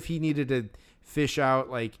 even if he needed to fish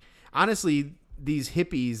out. Like honestly, these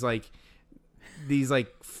hippies, these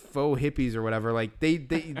faux hippies or whatever, like they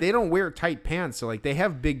don't wear tight pants, so like they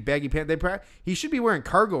have big baggy pants. He should be wearing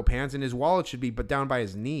cargo pants and his wallet should be down by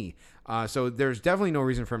his knee. So there's definitely no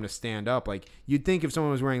reason for him to stand up. Like you'd think if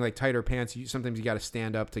someone was wearing like tighter pants, sometimes you got to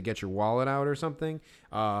stand up to get your wallet out or something,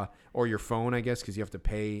 or your phone, I guess, because you have to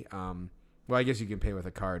pay. Well, I guess you can pay with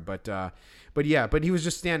a card, but he was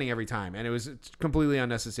just standing every time, and it's completely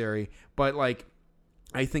unnecessary. But like,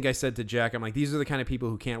 I think I said to Jack, I'm like, these are the kind of people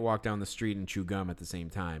who can't walk down the street and chew gum at the same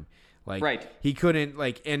time. Like, right. He couldn't,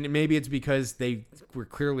 like, and maybe it's because they were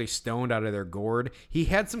clearly stoned out of their gourd. He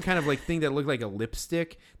had some kind of like thing that looked like a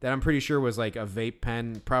lipstick that I'm pretty sure was like a vape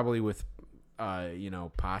pen, probably with,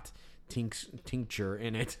 pot tincture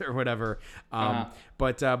in it or whatever.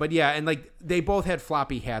 But yeah, and like they both had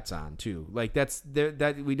floppy hats on too. Like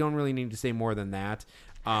that we don't really need to say more than that.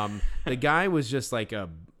 The guy was just like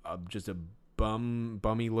just a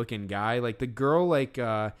bummy looking guy. Like the girl, like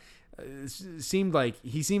seemed like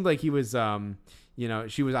he was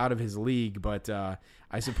she was out of his league, but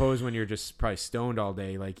I suppose when you're just probably stoned all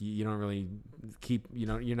day, like you don't really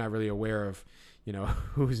you're not really aware of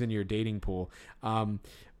who's in your dating pool.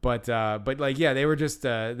 But like, yeah, they were just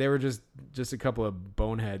a couple of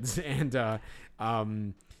boneheads,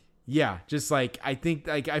 and yeah, just like, I think,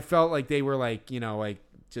 like, I felt like they were like, like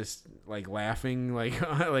just like laughing, like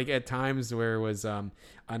like at times where it was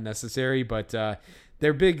unnecessary, but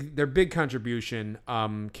their big contribution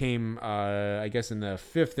came I guess in the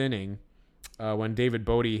 5th inning when David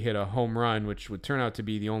Bodie hit a home run, which would turn out to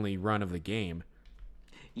be the only run of the game.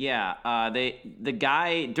 Yeah, the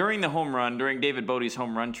guy during David Bodie's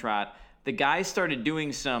home run trot, the guy started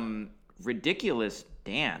doing some ridiculous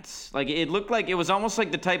dance. Like, it looked like it was almost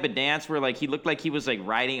like the type of dance where, like, he looked like he was like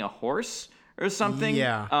riding a horse or something.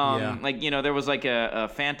 Yeah. Like, there was like a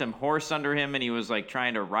phantom horse under him, and he was like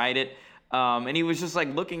trying to ride it. And he was just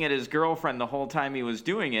like looking at his girlfriend the whole time he was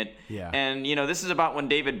doing it. Yeah. And this is about when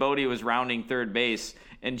David Bodie was rounding third base,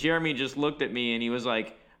 and Jeremy just looked at me and he was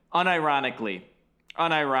like, unironically,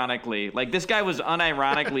 like, this guy was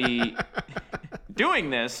unironically doing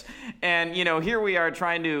this, and here we are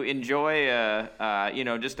trying to enjoy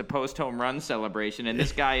just a post home run celebration, and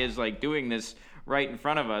this guy is like doing this right in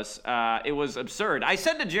front of us. It was absurd. I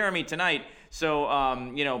said to Jeremy tonight, so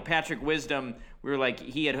Patrick Wisdom, we were like,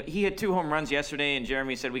 he hit 2 home runs yesterday, and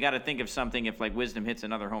Jeremy said, we got to think of something if like Wisdom hits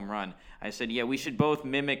another home run. I said, yeah, we should both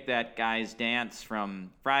mimic that guy's dance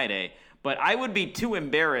from Friday, but I would be too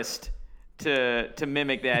embarrassed to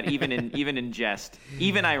mimic that even in jest,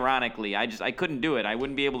 even ironically. I couldn't do it. I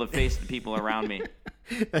wouldn't be able to face the people around me.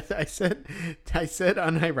 I said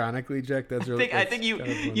unironically, Jack. That's really. I think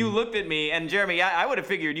you looked at me, and Jeremy, I would have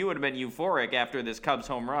figured you would have been euphoric after this Cubs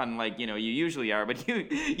home run, like you usually are. But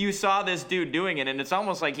you saw this dude doing it, and it's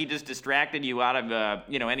almost like he just distracted you out of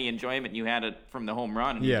any enjoyment you had from the home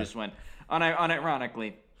run, and you just went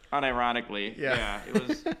unironically. Yeah, it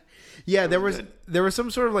was. Yeah, there was some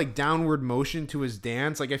sort of like downward motion to his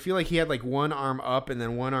dance. Like, I feel like he had like one arm up and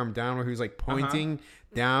then one arm down, where he was like pointing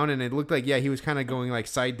down, and it looked like, yeah, he was kind of going like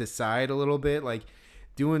side to side a little bit, like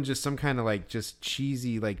doing just some kind of like just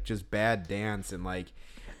cheesy, like just bad dance, and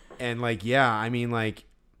yeah, I mean, like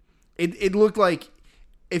it looked like,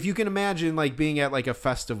 if you can imagine like being at like a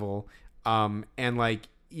festival, and like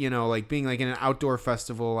like being like in an outdoor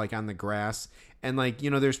festival, like on the grass. And like,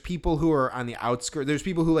 there's people who are on the outskirts. There's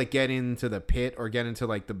people who like get into the pit or get into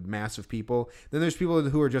like the mass of people. Then there's people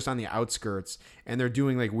who are just on the outskirts, and they're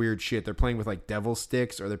doing like weird shit. They're playing with like devil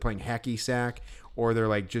sticks, or they're playing hacky sack, or they're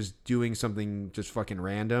like just doing something just fucking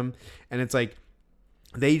random. And it's like,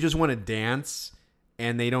 they just want to dance,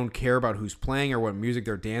 and they don't care about who's playing or what music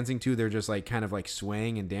they're dancing to. They're just like kind of like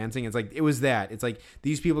swaying and dancing. It's like, it was that. It's like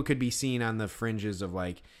these people could be seen on the fringes of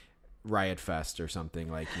like Riot Fest or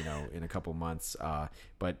something, like in a couple months,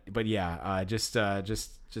 but yeah, just I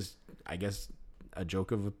guess a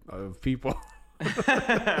joke of people.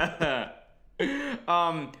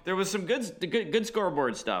 There was some good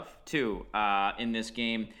scoreboard stuff too in this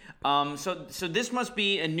game. So this must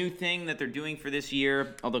be a new thing that they're doing for this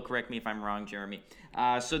year. Although, correct me if I'm wrong, Jeremy.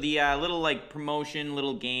 So the little like promotion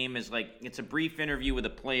little game is like, it's a brief interview with a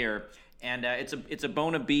player, and it's a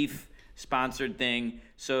Bona Beef sponsored thing.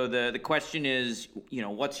 So the question is,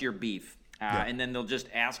 what's your beef? And then they'll just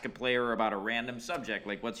ask a player about a random subject,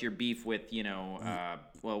 like, what's your beef with,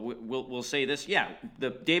 we'll say this. Yeah,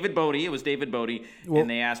 the David Bodie, it was David Bodie, and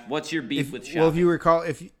they asked, what's your beef with shopping? Well, if you recall,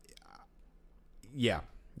 yeah.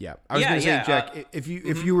 I was going to say, Jack, if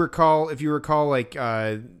you recall, like,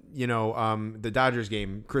 the Dodgers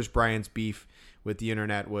game, Chris Bryant's beef with the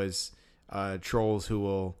internet was trolls who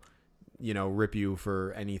will, rip you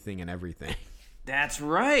for anything and everything. That's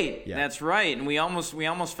right. Yeah. That's right. And we almost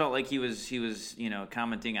felt like he was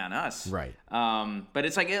commenting on us. Right. But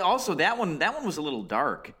it's like, also that one was a little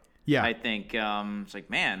dark. Yeah. I think it's like,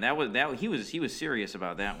 man, he was serious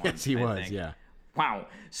about that one. Yes, he was. Yeah. Wow.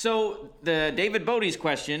 So the David Bodie's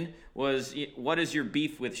question was, what is your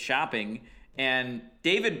beef with shopping? And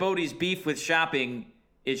David Bodie's beef with shopping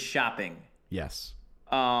is shopping. Yes.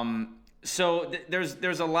 So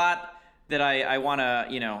there's a lot that I want to,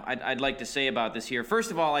 I'd like to say about this here.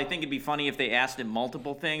 First of all, I think it'd be funny if they asked him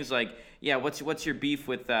multiple things, like, yeah, what's your beef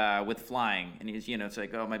with flying? And he's, it's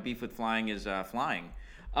like, oh, my beef with flying is flying.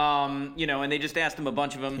 And they just asked him a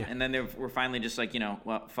bunch of them, yeah. And then they were finally just like,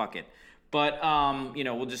 well, fuck it. But,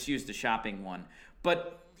 we'll just use the shopping one.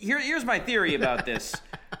 But here's my theory about this.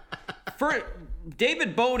 For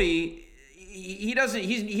David Bodie, he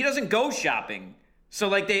doesn't go shopping So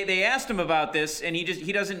like they asked him about this, and he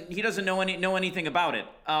doesn't know anything about it.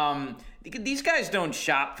 These guys don't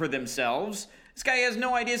shop for themselves. This guy has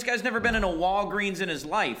no idea. This guy's never been in a Walgreens in his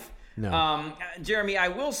life. No. Jeremy, I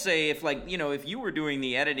will say, if you were doing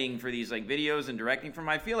the editing for these like videos and directing from,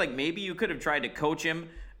 I feel like maybe you could have tried to coach him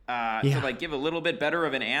to like give a little bit better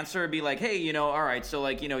of an answer. Be like, hey, all right, so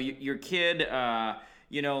like your kid.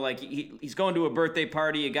 Like he's going to a birthday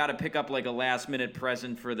party. You got to pick up like a last minute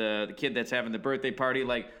present for the kid that's having the birthday party.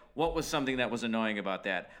 Like, what was something that was annoying about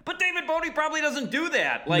that? But David Bodie probably doesn't do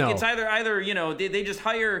that. Like, it's either they just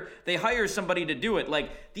hire somebody to do it. Like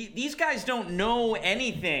these guys don't know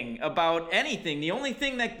anything about anything. The only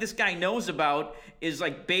thing that this guy knows about is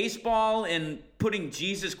like baseball and putting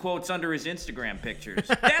Jesus quotes under his Instagram pictures.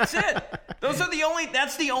 That's it.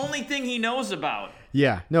 That's the only thing he knows about.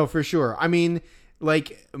 Yeah, no, for sure. I mean,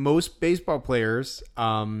 like most baseball players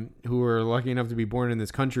who are lucky enough to be born in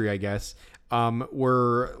this country, I guess,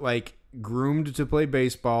 were like groomed to play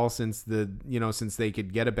baseball since they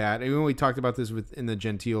could get a bat. And we talked about this in the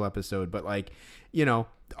Gentile episode, but like,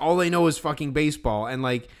 all they know is fucking baseball. And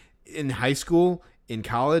like in high school, in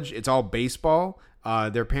college, it's all baseball.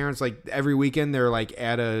 Their parents, like every weekend, they're like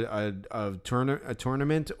at a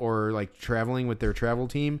tournament or like traveling with their travel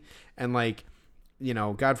team, and like,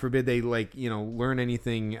 God forbid they like, learn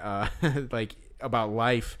anything like about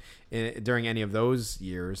life during any of those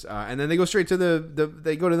years. And then they go straight to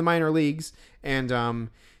they go to the minor leagues, and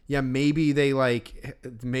maybe they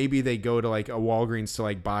go to like a Walgreens to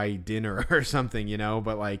like buy dinner or something,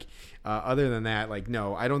 but like other than that, like,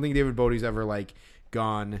 no, I don't think David Bodie's ever like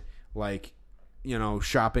gone like,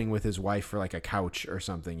 shopping with his wife for like a couch or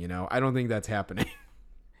something, I don't think that's happening.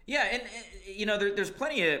 Yeah, and there's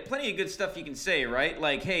plenty of good stuff you can say, right?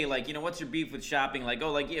 Like, hey, like, what's your beef with shopping? Like,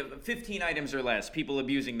 15 items or less, people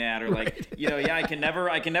abusing that, or like, right. I can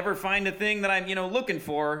never find a thing that I'm, looking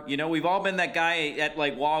for. We've all been that guy at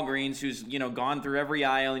like Walgreens who's, gone through every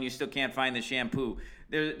aisle and you still can't find the shampoo.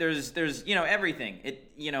 There's everything.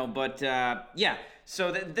 Yeah.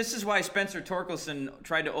 So this is why Spencer Torkelson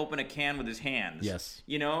tried to open a can with his hands. Yes.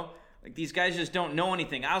 Like, these guys just don't know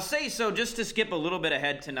anything. I'll say, so just to skip a little bit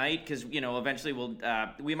ahead tonight, because, eventually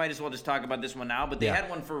we might as well just talk about this one now, but they had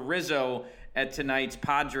one for Rizzo at tonight's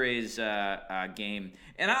Padres game.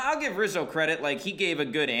 And I'll give Rizzo credit. Like, he gave a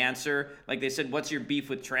good answer. Like, they said, what's your beef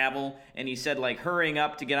with travel? And he said, like, hurrying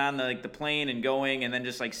up to get on the plane and going, and then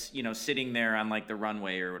just, like, sitting there on, like, the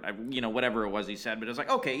runway or, whatever it was he said. But it was like,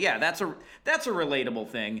 okay, yeah, that's a relatable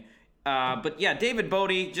thing. But yeah, David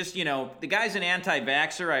Bodie, just, the guy's an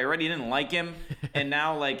anti-vaxxer. I already didn't like him. And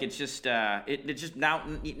now, like, it's just, now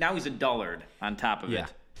he's a dullard on top of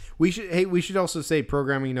it. We should also say,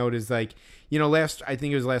 programming note is like, I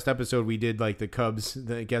think it was last episode we did like the Cubs,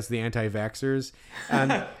 the anti-vaxxers.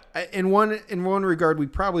 And in one regard, we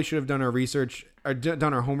probably should have done our research, or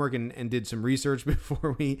done our homework and did some research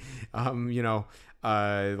before we,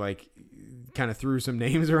 like kind of threw some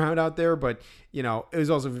names around out there, but it was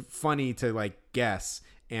also funny to like guess.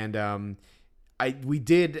 And it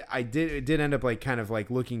did end up like kind of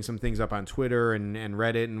like looking some things up on Twitter and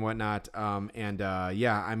Reddit and whatnot.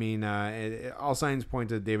 I mean, all signs point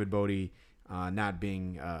to David Bodie not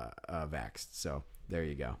being vaxxed. So there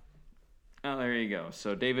you go. Oh, there you go.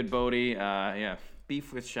 So David Bodie,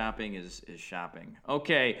 beef with shopping is shopping.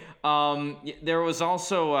 Okay. There was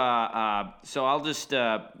also, so I'll just,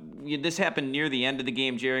 this happened near the end of the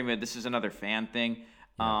game, Jerry, but this is another fan thing.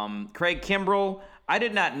 Craig Kimbrell, I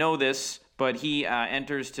did not know this, but he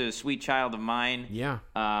enters to Sweet Child of Mine. Yeah.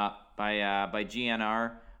 By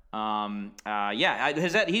GNR.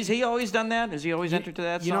 Has he always done that? Has he always entered to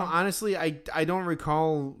that song? Honestly, I don't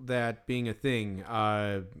recall that being a thing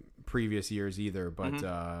previous years either,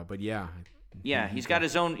 but yeah. Yeah, he's got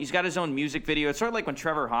his own music video. It's sort of like when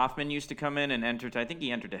Trevor Hoffman used to come in and enter. I think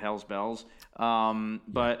he entered to Hell's Bells. He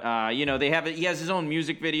has his own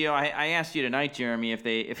music video. I asked you tonight, Jeremy, if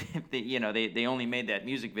they only made that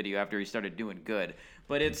music video after he started doing good.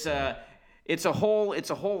 But it's a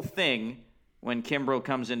whole thing when Kimbrell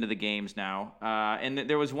comes into the games now. And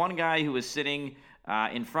there was one guy who was sitting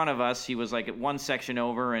in front of us. He was like at one section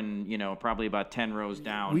over and, probably about 10 rows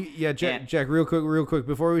down. Jack, real quick,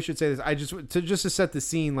 before we should say this, just to set the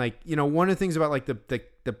scene, like, one of the things about like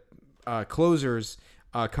the closers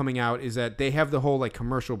coming out is that they have the whole like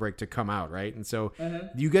commercial break to come out, right? And so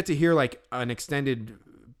you get to hear like an extended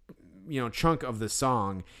chunk of the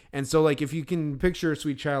song. And so like if you can picture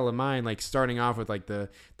Sweet Child of Mine like starting off with like the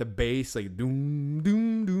bass, like doom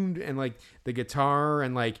doom doom, and like the guitar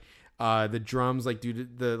and like The drums like do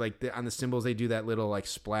on the cymbals they do that little like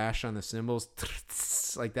splash on the cymbals,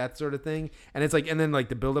 like that sort of thing. And it's like, and then like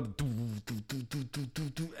the build up,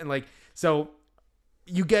 and like so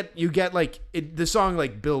you get like the song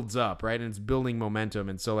like builds up, right, and it's building momentum,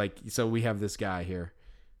 and so we have this guy here.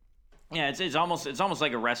 Yeah, it's almost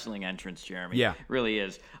like a wrestling entrance, Jeremy. Yeah, it really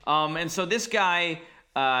is. And so this guy,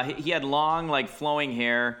 he had long, like, flowing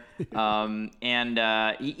hair,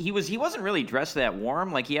 and he wasn't really dressed that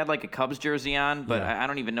warm. Like, he had like a Cubs jersey on, but I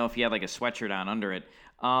don't even know if he had like a sweatshirt on under it.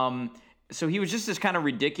 So he was just this kind of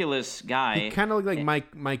ridiculous guy. He kind of looked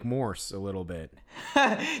like Mike Morse a little bit.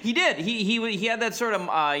 He did. He had that sort of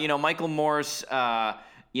Michael Morse.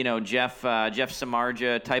 Jeff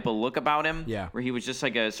Samardzija type of look about him. Yeah. Where he was just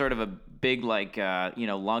like a sort of a big, like,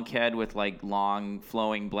 lunkhead with like long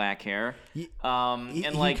flowing black hair. He kind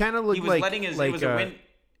of looked he was like letting his like, it was a win.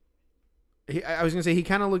 I was gonna say he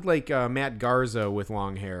kind of looked like Matt Garza with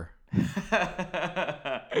long hair.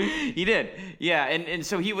 He did, yeah, and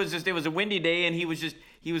so it was a windy day, and he was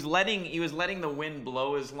letting the wind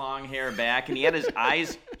blow his long hair back, and he had his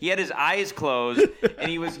eyes closed, and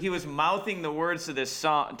he was mouthing the words to this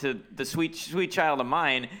song, to the sweet child of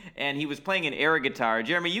mine, and he was playing an air guitar.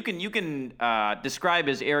 Jeremy, you can describe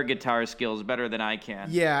his air guitar skills better than I can.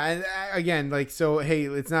 Yeah, and again, like, so hey,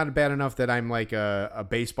 it's not bad enough that I'm like a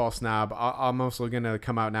baseball snob. I'm also gonna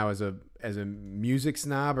come out now as a music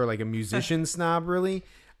snob, or like a musician snob, really.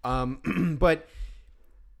 But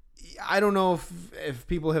I don't know if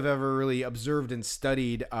people have ever really observed and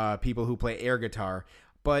studied people who play air guitar,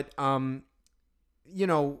 but a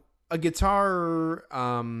guitar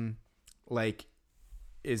like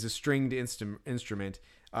is a stringed instrument.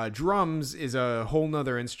 Drums is a whole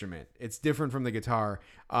nother instrument. It's different from the guitar,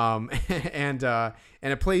 and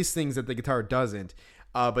it plays things that the guitar doesn't.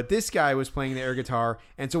 But this guy was playing the air guitar,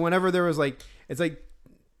 and so whenever there was like, it's like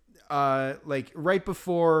right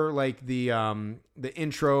before like the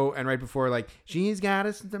intro, and right before like she's got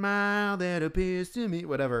a smile that appears to me,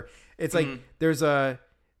 whatever. It's like there's a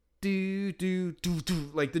do do do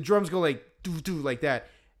do, like the drums go like do do like that,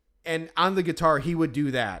 and on the guitar he would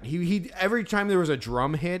do that. He every time there was a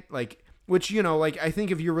drum hit, like, which, like, I think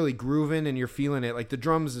if you're really grooving and you're feeling it, like the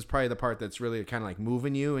drums is probably the part that's really kind of like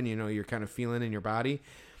moving you, and you're kind of feeling in your body.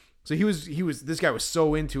 So this guy was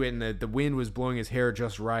so into it, and the wind was blowing his hair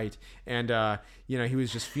just right, and he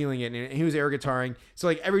was just feeling it, and he was air guitaring. So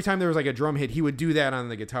like every time there was like a drum hit, he would do that on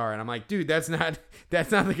the guitar, and I'm like, dude, that's not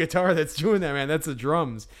the guitar that's doing that, man. That's the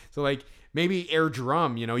drums. So like maybe air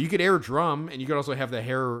drum, you could air drum, and you could also have the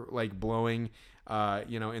hair like blowing,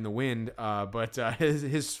 in the wind. But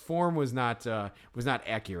his form was not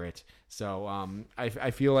accurate. So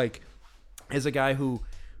I feel like, as a guy who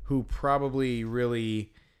probably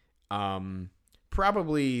really.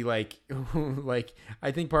 Probably like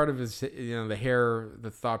I think part of his,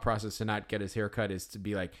 the thought process to not get his hair cut is to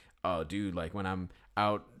be like, oh dude, like when I'm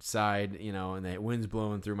outside, and the wind's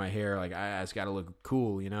blowing through my hair, like I just gotta look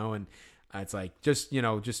cool, and it's like, just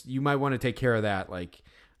you might want to take care of that, like,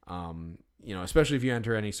 especially if you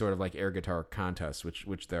enter any sort of like air guitar contests,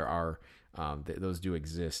 which there are. Those do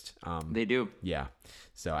exist. They do. Yeah.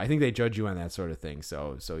 So I think they judge you on that sort of thing.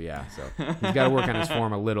 So yeah. So he's got to work on his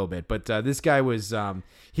form a little bit. But this guy was,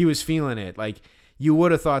 he was feeling it. Like, you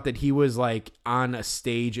would have thought that he was like on a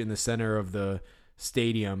stage in the center of the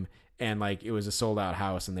stadium, and like it was a sold out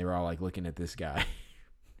house, and they were all like looking at this guy.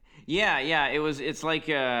 Yeah. It's like,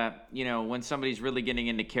 when somebody's really getting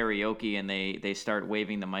into karaoke and they start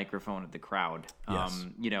waving the microphone at the crowd. Yes.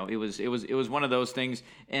 It was one of those things,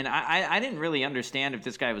 and I didn't really understand if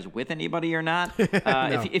this guy was with anybody or not. No.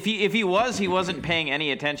 If he was, he wasn't paying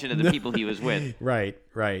any attention to the people he was with. Right.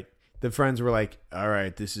 The friends were like, all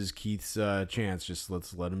right, this is Keith's chance. Just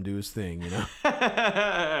let's let him do his thing,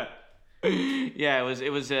 Yeah,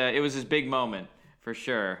 it was his big moment. For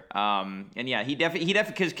sure. And yeah, he definitely,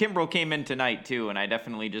 because Kimbrel came in tonight too, and I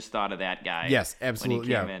definitely just thought of that guy. Yes, absolutely.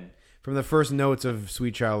 When he came in. From the first notes of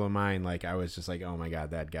Sweet Child of Mine, like, I was just like, oh my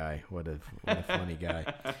God, that guy. What a funny guy.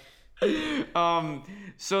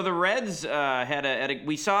 So the Reds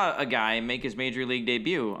we saw a guy make his major league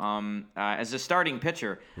debut as a starting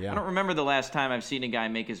pitcher. Yeah. I don't remember the last time I've seen a guy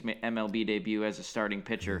make his MLB debut as a starting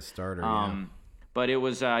pitcher. As a starter, yeah. But it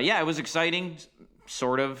was it was exciting.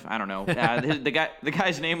 Sort of. I don't know. The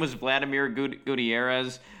guy's name was Vladimir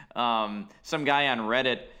Gutierrez. Some guy on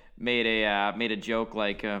Reddit made a joke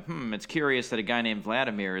like, it's curious that a guy named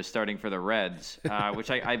Vladimir is starting for the Reds, which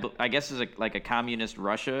I guess is like a communist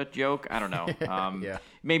Russia joke. I don't know. Yeah.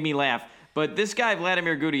 Made me laugh. But this guy,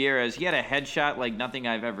 Vladimir Gutierrez, he had a headshot like nothing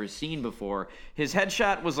I've ever seen before. His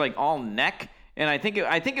headshot was like all neck, And I think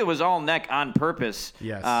it was all neck on purpose.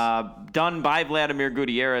 Yes. Done by Vladimir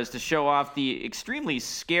Gutierrez to show off the extremely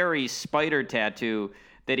scary spider tattoo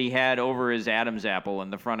that he had over his Adam's apple in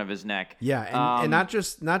the front of his neck. Yeah, and not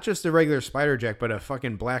just a regular Spider Jack, but a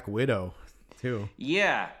fucking Black Widow too.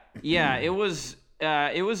 Yeah, it was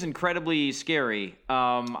incredibly scary.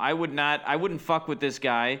 I wouldn't fuck with this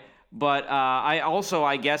guy, but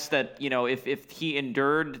I guess that, you know, if he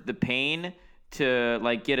endured the pain to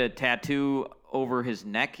like get a tattoo over his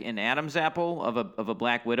neck in Adam's apple of a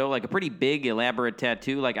Black Widow, like a pretty big elaborate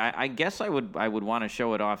tattoo, like I guess I would want to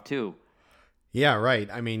show it off too. Yeah, right.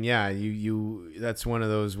 I mean, yeah, you that's one of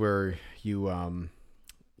those where you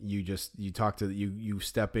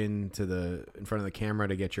step in front of the camera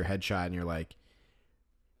to get your headshot, and you're like,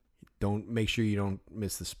 make sure you don't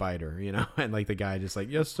miss the spider, you know? And like the guy just like,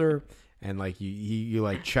 yes, sir. And like you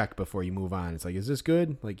like check before you move on. It's like, is this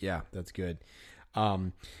good? Like, yeah, that's good.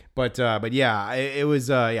 But yeah, it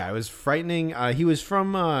was frightening. He was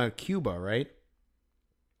from Cuba, right?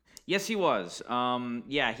 Yes, he was. I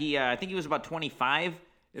think he was about 25,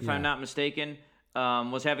 if I'm not mistaken.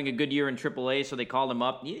 Was having a good year in AAA, so they called him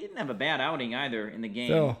up. He didn't have a bad outing either in the game.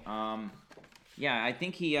 So. I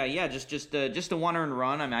think he, just a one earned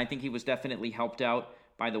run. I mean, I think he was definitely helped out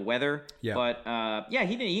by the weather. Yeah. But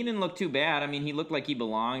he didn't look too bad. I mean, he looked like he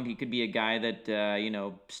belonged. He could be a guy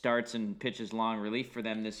that starts and pitches long relief for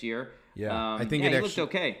them this year. Yeah, I think he looked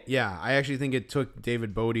okay. Yeah, I actually think it took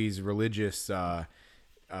David Bodie's religious,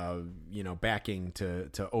 backing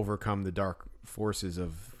to overcome the dark forces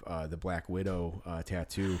of the Black Widow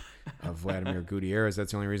tattoo of Vladimir Gutierrez.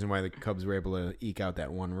 That's the only reason why the Cubs were able to eke out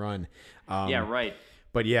that one run. Yeah, right.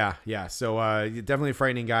 But yeah. So definitely a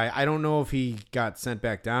frightening guy. I don't know if he got sent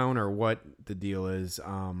back down or what the deal is.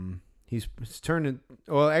 His turn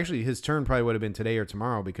probably would have been today or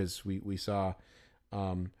tomorrow because we saw,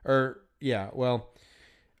 no, because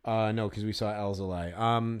we saw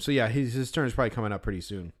Alzolay. So yeah, his turn is probably coming up pretty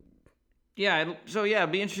soon. Yeah, so yeah,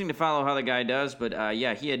 it'd be interesting to follow how the guy does, but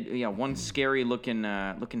he had one scary looking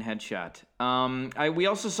headshot. We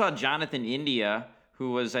also saw Jonathan India,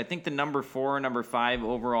 who was, I think, the number 4 or number 5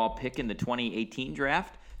 overall pick in the 2018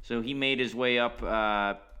 draft. So he made his way up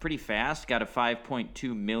pretty fast, got a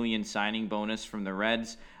 $5.2 million signing bonus from the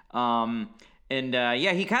Reds. He kind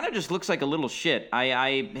of just looks like a little shit.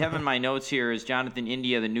 I have in my notes here, is Jonathan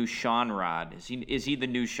India the new Sean Rod? Is he the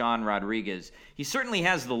new Sean Rodriguez? He certainly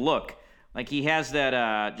has the look. Like he has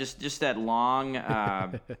that just that long,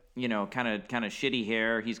 kind of shitty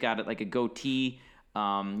hair. He's got like a goatee.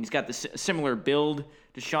 He's got the similar build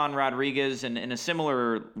to Sean Rodriguez, and in a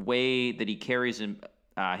similar way that he carries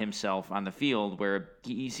himself on the field, where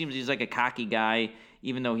he seems he's like a cocky guy,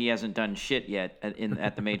 even though he hasn't done shit yet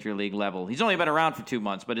at the major league level. He's only been around for 2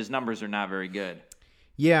 months, but his numbers are not very good.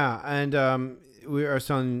 Yeah, and our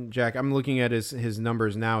son Jack, I'm looking at his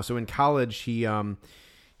numbers now. So in college, he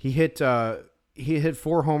hit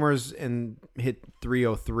 4 homers and hit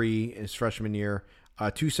 .303 his freshman year.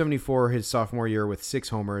 274 his sophomore year with 6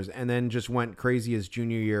 homers, and then just went crazy his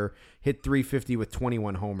junior year, hit .350 with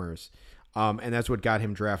 21 homers. And that's what got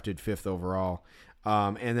him drafted 5th overall.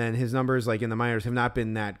 And then his numbers, like in the minors, have not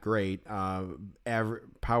been that great,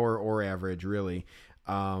 power or average, really.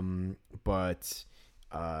 So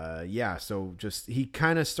just he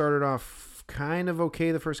kind of started off kind of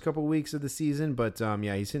okay the first couple weeks of the season, but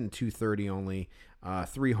he's hitting .230 only,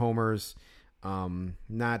 3 homers.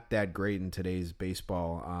 Not that great in today's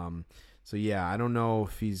baseball. I don't know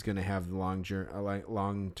if he's going to have the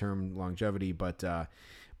long-term longevity, but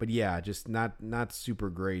just not super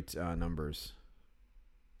great numbers.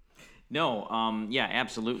 No,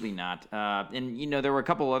 absolutely not. And there were a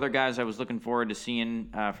couple other guys I was looking forward to seeing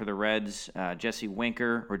for the Reds. Jesse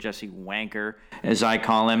Winker, or Jesse Wanker, as I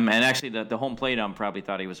call him. And actually, the home plate ump probably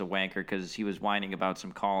thought he was a wanker because he was whining about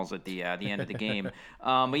some calls at the end of the game.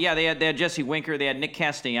 They had Jesse Winker. They had Nick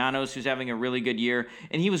Castellanos, who's having a really good year.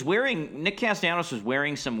 And Nick Castellanos was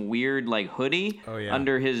wearing some weird like hoodie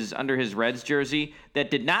under his Reds jersey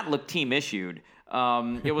that did not look team issued.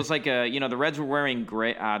 It was like the Reds were wearing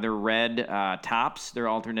their red tops, their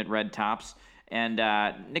alternate red tops, and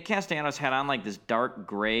Nick Castellanos had on like this dark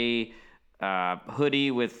gray hoodie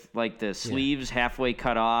with like the sleeves halfway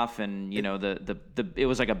cut off, and it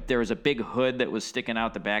was like there was a big hood that was sticking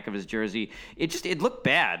out the back of his jersey. It looked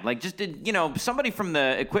bad. Like somebody from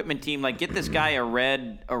the equipment team like get this guy a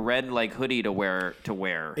red like hoodie to wear.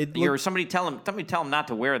 Or somebody tell him not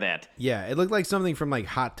to wear that. Yeah, it looked like something from like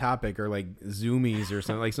Hot Topic or like Zoomies or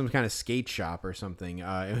something, like some kind of skate shop or something.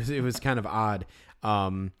 It was kind of odd.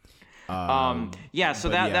 That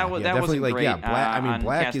wasn't great. Black,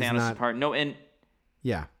 black is not part. No, and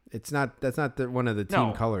That's not one of the team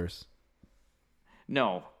No. colors.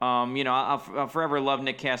 No. I'll forever love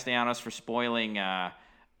Nick Castellanos for spoiling Marty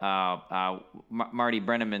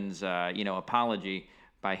Brenneman's apology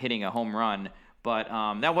by hitting a home run. But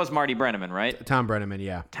that was Marty Brenneman, right? Tom Brenneman,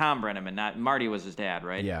 yeah. Tom Brenneman, not Marty was his dad,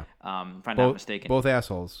 right? Yeah. If I'm not mistaken. Both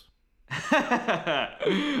assholes. But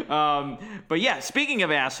yeah, speaking of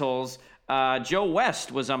assholes, Joe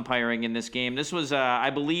West was umpiring in this game. This was, I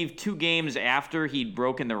believe, 2 games after he'd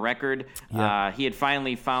broken the record. Yeah. He had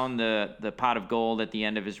finally found the pot of gold at the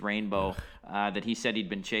end of his rainbow that he said he'd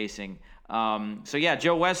been chasing. So yeah,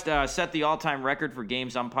 Joe West set the all-time record for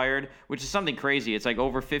games umpired, which is something crazy. It's like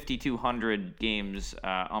over 5,200 games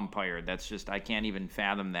umpired. That's just, I can't even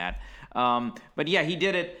fathom that. But yeah, he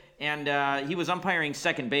did it, and he was umpiring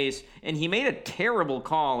second base, and he made a terrible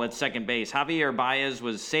call at second base. Javier Baez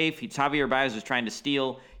was safe. Javier Baez was trying to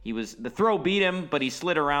steal. The throw beat him, but he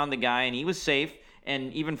slid around the guy, and he was safe.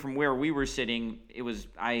 And even from where we were sitting,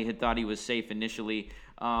 I had thought he was safe initially.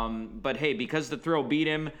 But hey, because the throw beat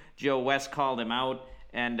him, Joe West called him out,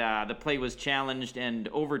 and the play was challenged and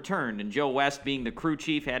overturned. And Joe West, being the crew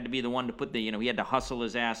chief, had to be the one to put he had to hustle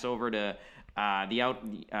his ass over to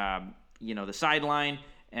the sideline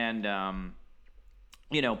and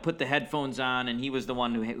put the headphones on. And he was the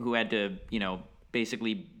one who had to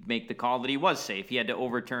basically make the call that he was safe. He had to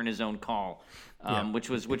overturn his own call, which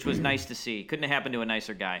was nice to see. Couldn't have happened to a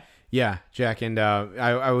nicer guy. Yeah, Jack, and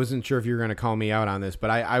I wasn't sure if you were going to call me out on this, but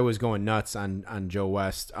I was going nuts on Joe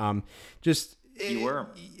West. You were.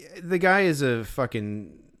 The guy is a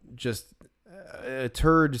fucking just a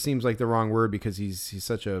turd. Seems like the wrong word because he's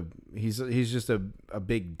just a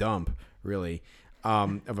big dump, really,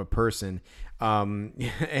 of a person. He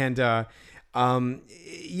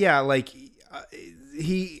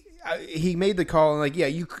made the call, and like, yeah,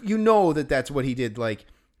 you know that's what he did. Like,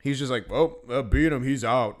 he's just like, well, I beat him, he's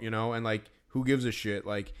out, and like, who gives a shit?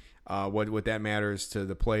 Like, what that matters to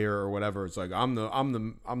the player or whatever. It's like, I'm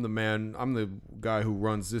the man, I'm the guy who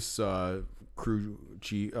runs this crew,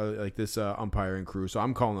 this umpiring crew, so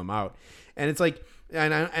I'm calling him out. And it's like,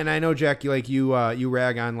 and I know, Jack, you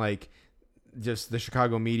rag on like just the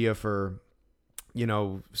Chicago media for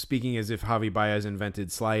speaking as if Javi Baez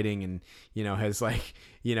invented sliding and has like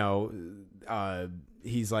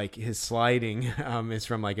he's like his sliding is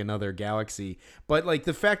from like another galaxy. But like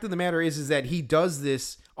the fact of the matter is that he does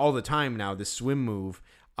this all the time now, this swim move.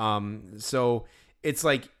 So it's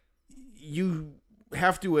like you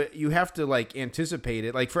have to like anticipate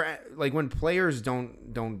it. Like for like when players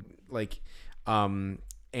don't like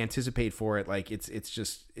anticipate for it, like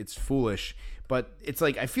it's foolish. But it's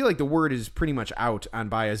like, I feel like the word is pretty much out on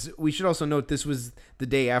Baez. We should also note this was the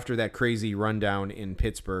day after that crazy rundown in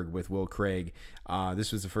Pittsburgh with Will Craig.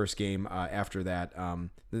 This was the first game after that,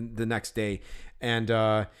 the next day. And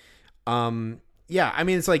yeah, I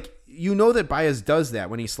mean, it's like, that Baez does that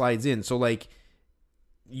when he slides in. So like,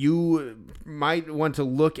 you might want to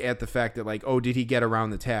look at the fact that like, oh, did he get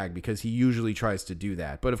around the tag? Because he usually tries to do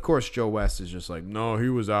that. But of course, Joe West is just like, no, he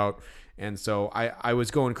was out. And so I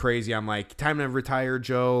was going crazy. I'm like, time to retire,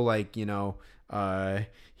 Joe. Like, you're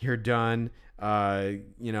done.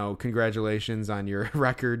 Congratulations on your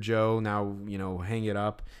record, Joe. Now, hang it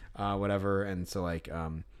up, whatever. And so like,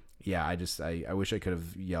 yeah, I wish I could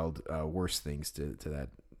have yelled worse things to that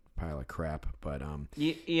pile of crap. But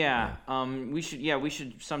we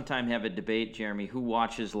should sometime have a debate, Jeremy, who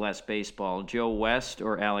watches less baseball, Joe West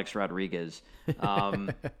or Alex Rodriguez.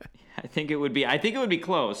 I think it would be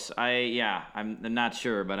close. I'm not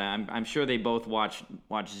sure, but I'm sure they both watch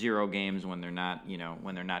 0 games when they're not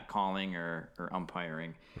calling or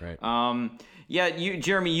umpiring. Right.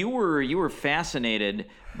 Jeremy, you were fascinated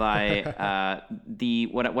by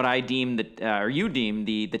what I deemed you deemed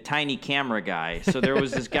the tiny camera guy. So there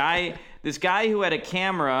was this guy who had a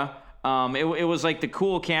camera. It was like the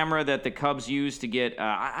cool camera that the Cubs used to get.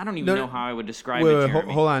 I don't even know how I would describe it.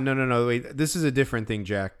 Jeremy. Hold on, no, wait. This is a different thing,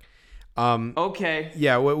 Jack. Okay.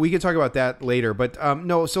 Yeah, we could talk about that later. But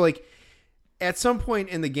no, so like at some point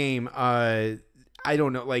in the game, I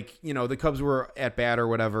don't know, like the Cubs were at bat or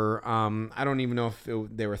whatever. I don't even know if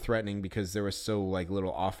they were threatening because there was so like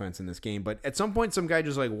little offense in this game. But at some point, some guy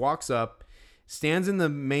just like walks up, stands in the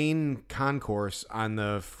main concourse on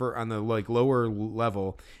the like lower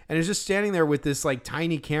level, and is just standing there with this like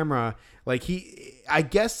tiny camera. Like I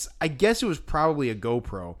guess it was probably a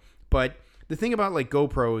GoPro. But the thing about like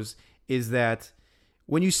GoPros is that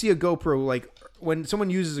when you see a GoPro, like when someone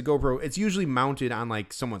uses a GoPro, it's usually mounted on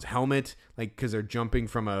like someone's helmet, like because they're jumping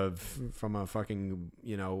from a fucking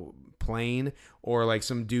plane, or like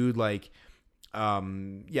some dude like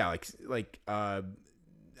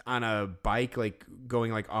on a bike, like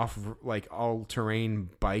going like off like all terrain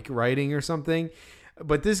bike riding or something.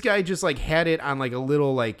 But this guy just like had it on like a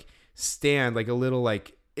little like stand, like a little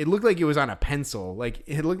like, it looked like it was on a pencil. Like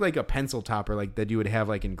it looked like a pencil topper, like that you would have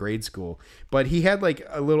like in grade school. But he had like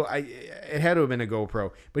a little, it had to have been a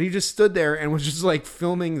GoPro, but he just stood there and was just like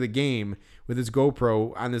filming the game with his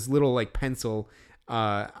GoPro on this little like pencil,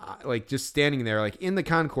 like just standing there, like in the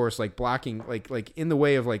concourse, like blocking, like in the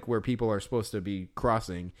way of like where people are supposed to be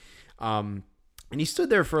crossing. And he stood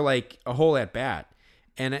there for like a whole at bat.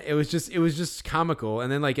 And it was just comical.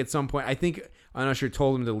 And then like at some point, I think an usher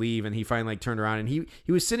told him to leave, and he finally like turned around, and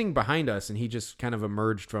he was sitting behind us, and he just kind of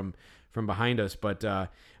emerged from behind us. But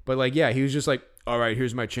like, yeah, he was just like, all right,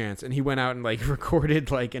 here's my chance. And he went out and like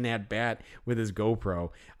recorded like an at bat with his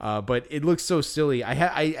GoPro. But it looks so silly.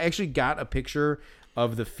 I actually got a picture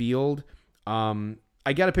of the field.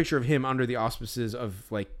 I got a picture of him under the auspices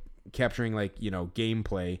of like capturing like,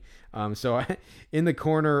 gameplay. So in the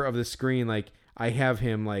corner of the screen, like I have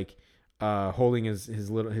him like holding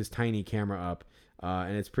his tiny camera up,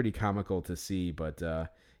 and it's pretty comical to see. But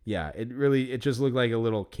yeah, it just looked like a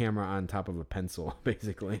little camera on top of a pencil,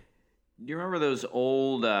 basically. Do you remember those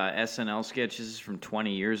old SNL sketches from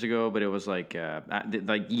 20 years ago? But it was like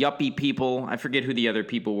yuppie people. I forget who the other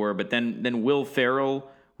people were, but then Will Ferrell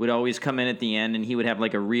would always come in at the end, and he would have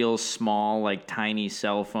like a real small, like tiny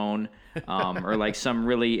cell phone, or like some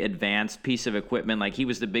really advanced piece of equipment. Like he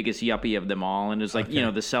was the biggest yuppie of them all, and it was like,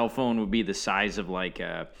 Okay. the cell phone would be the size of like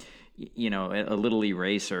a little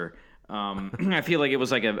eraser. I feel like it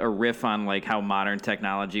was like a riff on like how modern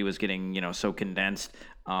technology was getting, so condensed.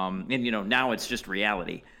 And now it's just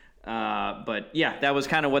reality. But yeah, that was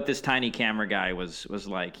kind of what this tiny camera guy was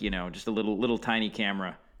like, just a little tiny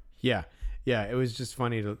camera. Yeah, it was just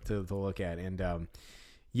funny to look at, and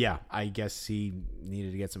yeah, I guess he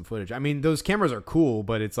needed to get some footage. I mean, those cameras are cool,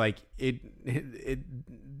 but it's like it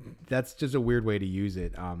that's just a weird way to use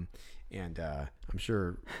it. And I'm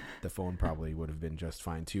sure the phone probably would have been just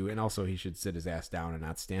fine too. And also, he should sit his ass down and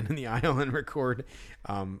not stand in the aisle and record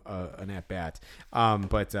an at bat.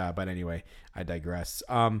 But anyway, I digress.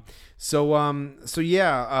 So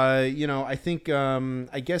yeah, I think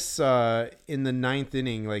I guess in the ninth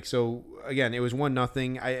inning, like, so again, it was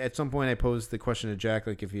 1-0. At some point I posed the question to Jack,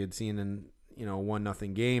 like if he had seen a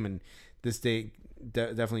 1-0 game, and this day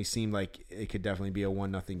definitely seemed like it could definitely be a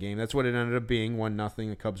 1-0 game. That's what it ended up being, 1-0.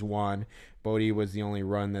 The Cubs won. Bodie was the only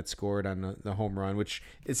run that scored on the home run, which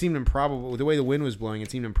it seemed improbable. The way the wind was blowing,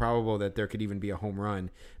 it seemed improbable that there could even be a home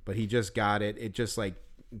run, but he just got it. It just like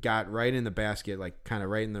got right in the basket, like kind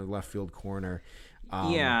of right in the left field corner.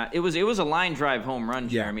 Yeah, it was a line drive home run,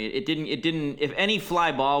 Jeremy. Yeah. It didn't. If any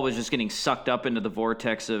fly ball was just getting sucked up into the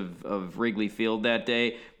vortex of Wrigley Field that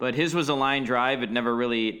day, but his was a line drive. It never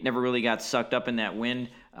really got sucked up in that wind,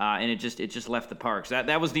 and it just left the park. So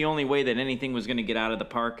that was the only way that anything was going to get out of the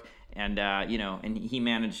park, and and he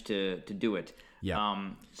managed to do it.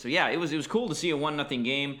 Yeah. So yeah, it was cool to see a 1-0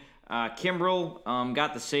 game. Kimbrel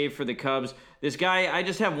got the save for the Cubs. This guy, I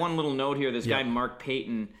just have one little note here. This guy Mark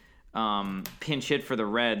Payton. Pinch hit for the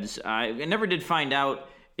Reds. I never did find out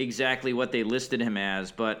exactly what they listed him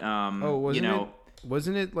as, but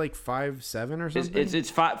wasn't it like 5'7" or something? It's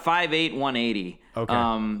 5'8", 180.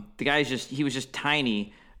 Okay. The guy's he was just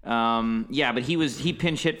tiny. Yeah, but he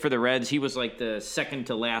pinch hit for the Reds. He was like the second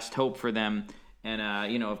to last hope for them, and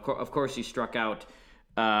of course he struck out.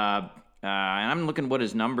 And I'm looking what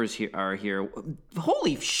his numbers are here.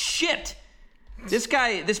 Holy shit!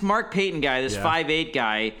 This Mark Payton guy, this 5'8"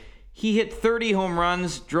 guy. He hit 30 home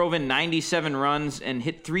runs, drove in 97 runs, and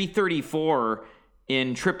hit 334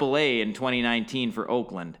 in AAA in 2019 for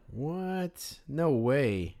Oakland. What? No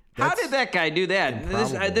way. How did that guy do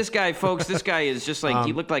that? This guy, folks, this guy is just like,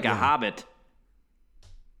 he looked like a hobbit.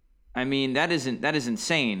 I mean, that is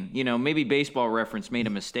insane. Maybe Baseball Reference made a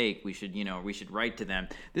mistake. We should write to them.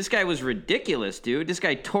 This guy was ridiculous, dude. This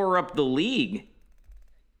guy tore up the league.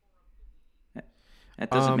 That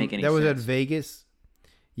doesn't make any sense. That was at Vegas.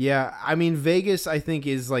 Yeah, I mean, Vegas, I think,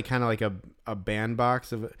 is like kind of like a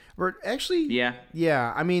bandbox of, or actually,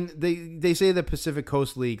 yeah. I mean, they say the Pacific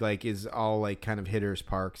Coast League like is all like kind of hitters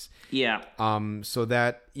parks. Yeah. So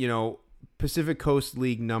that Pacific Coast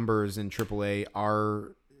League numbers in AAA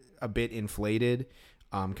are a bit inflated,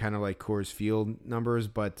 kind of like Coors Field numbers,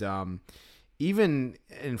 but even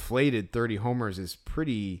inflated 30 homers is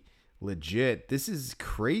pretty legit. This is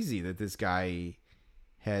crazy that this guy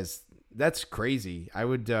has. That's crazy. I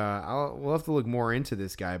would. We'll have to look more into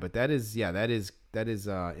this guy, but that is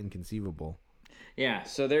inconceivable. Yeah,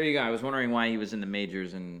 so there you go. I was wondering why he was in the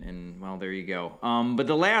majors, and well, there you go. But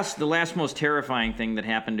the last most terrifying thing that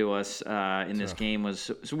happened to us in this game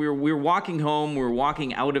was, so we were walking home. We were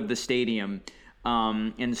walking out of the stadium,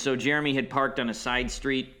 and so Jeremy had parked on a side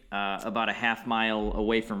street about a half mile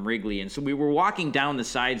away from Wrigley, and so we were walking down the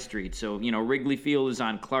side street. So Wrigley Field is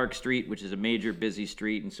on Clark Street, which is a major busy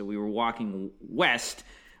street, and so we were walking west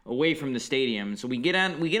away from the stadium. So we get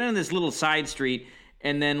on this little side street.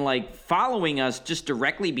 And then, following us, just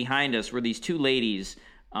directly behind us, were these two ladies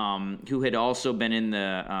who had also been in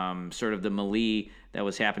the sort of the melee that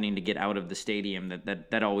was happening to get out of the stadium.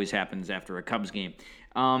 That always happens after a Cubs game.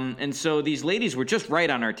 And so these ladies were just right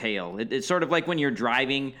on our tail. It's sort of like when you're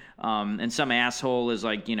driving and some asshole is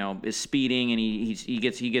is speeding and he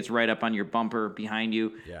gets right up on your bumper behind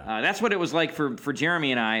you. Yeah. That's what it was like for Jeremy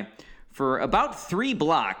and I for about 3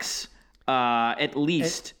 blocks. At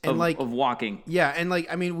least of walking. Yeah, and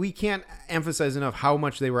we can't emphasize enough how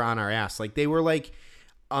much they were on our ass. Like they were like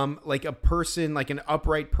a person, like an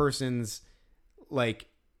upright person's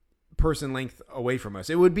person length away from us.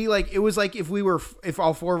 It was like if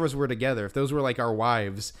all 4 of us were together, if those were like our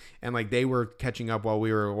wives and they were catching up while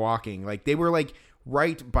we were walking, they were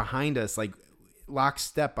right behind us,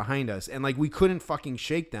 lockstep behind us, and we couldn't fucking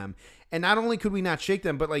shake them. And not only could we not shake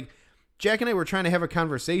them, but Jack and I were trying to have a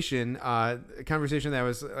conversation that I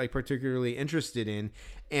was particularly interested in,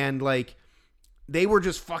 and they were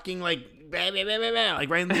just fucking bah, bah, bah, bah, bah,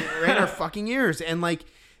 right in our fucking ears, and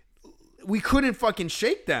we couldn't fucking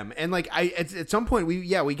shake them. And at some point we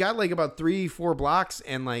got about 3-4 blocks,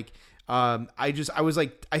 and I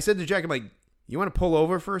said to Jack, I'm like, you want to pull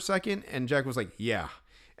over for a second? And Jack was like, yeah,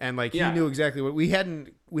 and he knew exactly what we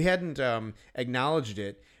hadn't acknowledged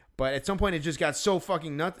it. But at some point, it just got so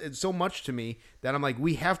fucking nuts, it's so much to me that I'm like,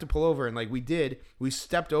 we have to pull over, and we did. We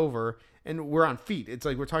stepped over, and we're on feet. It's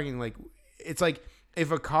we're talking it's like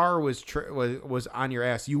if a car was on your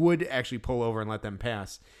ass, you would actually pull over and let them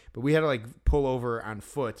pass. But we had to pull over on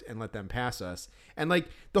foot and let them pass us. And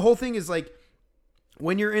the whole thing is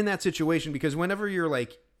when you're in that situation, because whenever you're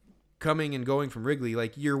coming and going from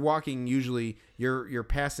Wrigley, you're walking, usually you're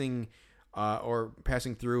passing. Or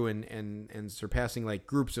passing through and surpassing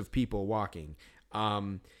groups of people walking,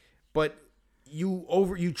 but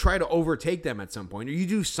you try to overtake them at some point, or you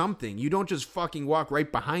do something. You don't just fucking walk right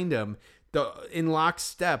behind them in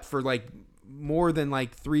lockstep for more than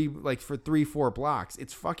 3-4 blocks.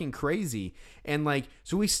 It's fucking crazy. And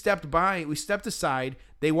so we stepped aside.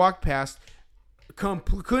 They walked past.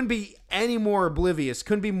 Couldn't be more oblivious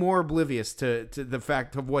to the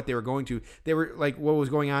fact of what they were going to. They were what was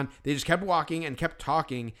going on. They just kept walking and kept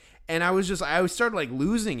talking, and I started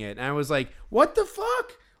losing it, and I was like, what the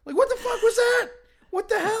fuck? What the fuck was that? What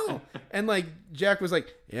the hell? And Jack was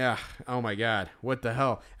like, yeah, oh my god, what the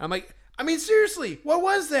hell? I'm like, I mean, seriously, what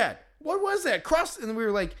was that? Cross, and we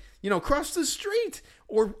were cross the street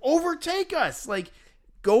or overtake us,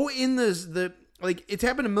 go in the it's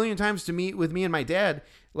happened a million times to me with me and my dad.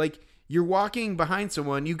 You're walking behind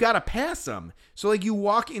someone, you gotta pass them. So you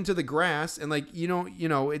walk into the grass, and you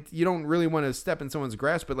don't really want to step in someone's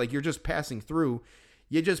grass, but you're just passing through.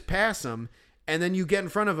 You just pass them, and then you get in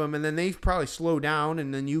front of them, and then they probably slow down,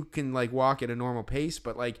 and then you can walk at a normal pace.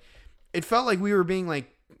 But it felt like we were being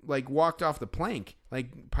walked off the plank,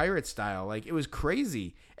 pirate style. It was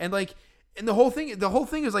crazy, and And the whole thing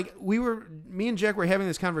is me and Jack were having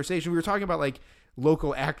this conversation. We were talking about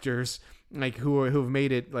local actors who've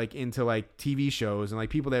made it into TV shows and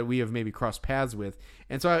people that we have maybe crossed paths with.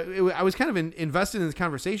 And so I was kind of invested in this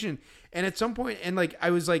conversation. And at some point, and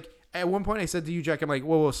at one point I said to you, Jack, I'm like,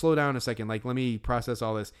 whoa, slow down a second. Let me process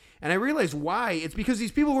all this. And I realized why. It's because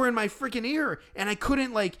these people were in my freaking ear, and I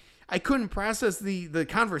couldn't process the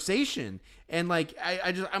conversation. And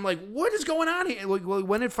I'm like, what is going on here?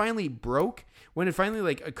 When it finally broke, when it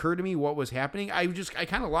finally occurred to me what was happening, I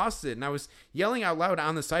kind of lost it, and I was yelling out loud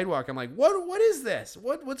on the sidewalk. I'm like, what is this?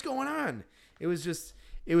 What's going on? It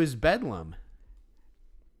was bedlam.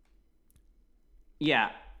 Yeah.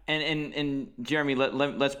 And Jeremy,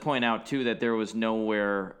 let's point out too that there was no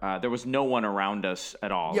one around us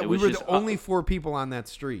at all. Yeah, we were the only 4 people on that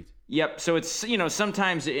street. Yep. So it's,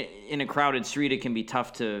 sometimes in a crowded street, it can be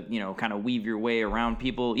tough to, kind of weave your way around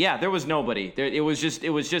people. Yeah, there was nobody. It was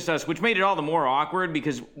just us, which made it all the more awkward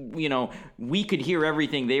because, we could hear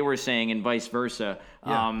everything they were saying and vice versa.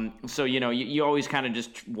 Yeah. So, you always kind of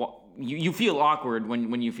just, you feel awkward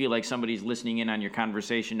when you feel like somebody's listening in on your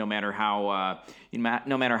conversation, no matter how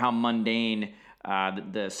mundane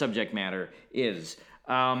the subject matter is.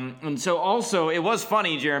 And so also it was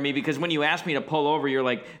funny, Jeremy, because when you asked me to pull over, you're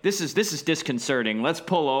like, this is disconcerting. Let's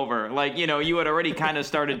pull over. Like, you had already kind of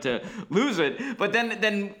started to lose it. But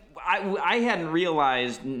then I hadn't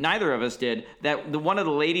realized, neither of us did, that one of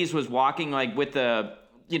the ladies was walking like with the,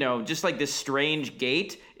 just like this strange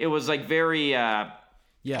gait. It was like very,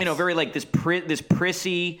 Yes. very like this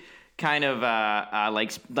prissy kind of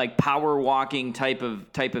like power walking type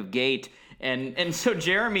of gait. And so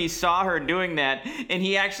Jeremy saw her doing that, and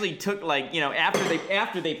he actually took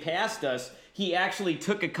after they passed us, he actually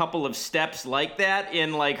took a couple of steps like that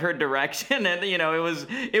in like her direction, and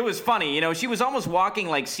it was funny. She was almost walking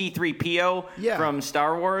like C-3PO from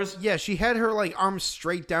Star Wars. Yeah, she had her like arms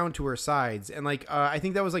straight down to her sides, and like I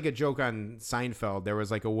think that was like a joke on Seinfeld. There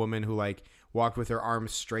was like a woman who like walked with her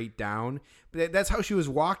arms straight down, but that's how she was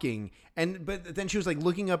walking. But then she was like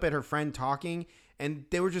looking up at her friend talking, and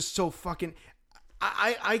they were just so fucking.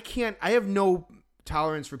 I can't. I have no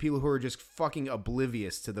tolerance for people who are just fucking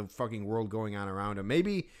oblivious to the fucking world going on around them.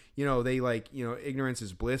 Maybe they like ignorance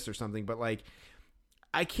is bliss or something, but like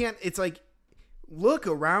I can't. It's like, look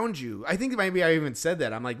around you. I think maybe I even said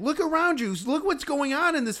that. I'm like, look around you. Look what's going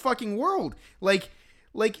on in this fucking world. Like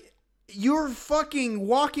you're fucking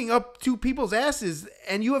walking up to people's asses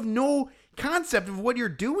and you have no concept of what you're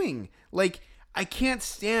doing. Like, I can't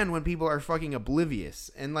stand when people are fucking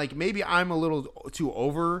oblivious. And like, maybe I'm a little too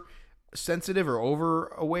over sensitive or over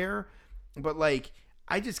aware, but like,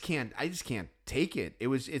 I just can't take it.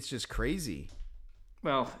 It's just crazy.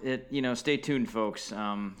 Well, stay tuned, folks,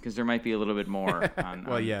 because there might be a little bit more on,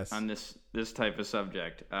 on this type of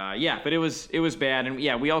subject. But it was bad, and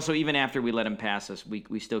we also, even after we let them pass us,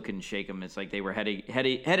 we still couldn't shake them. It's like they were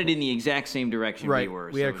headed in the exact same direction we were.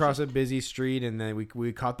 We had to cross a busy street, and then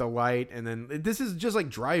we caught the light, and then this is just like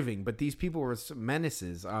driving, but these people were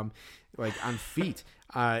menaces, like on feet,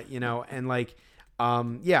 and like.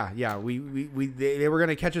 They were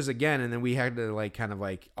gonna catch us again, and then we had to like kind of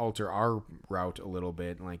like alter our route a little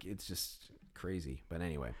bit. Like, it's just crazy. But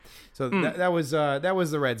anyway, so that was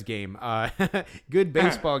the Reds game. Good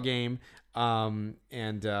baseball game. So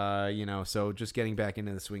just getting back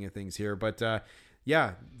into the swing of things here. But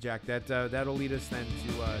Jack, that'll lead us then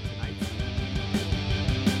to tonight.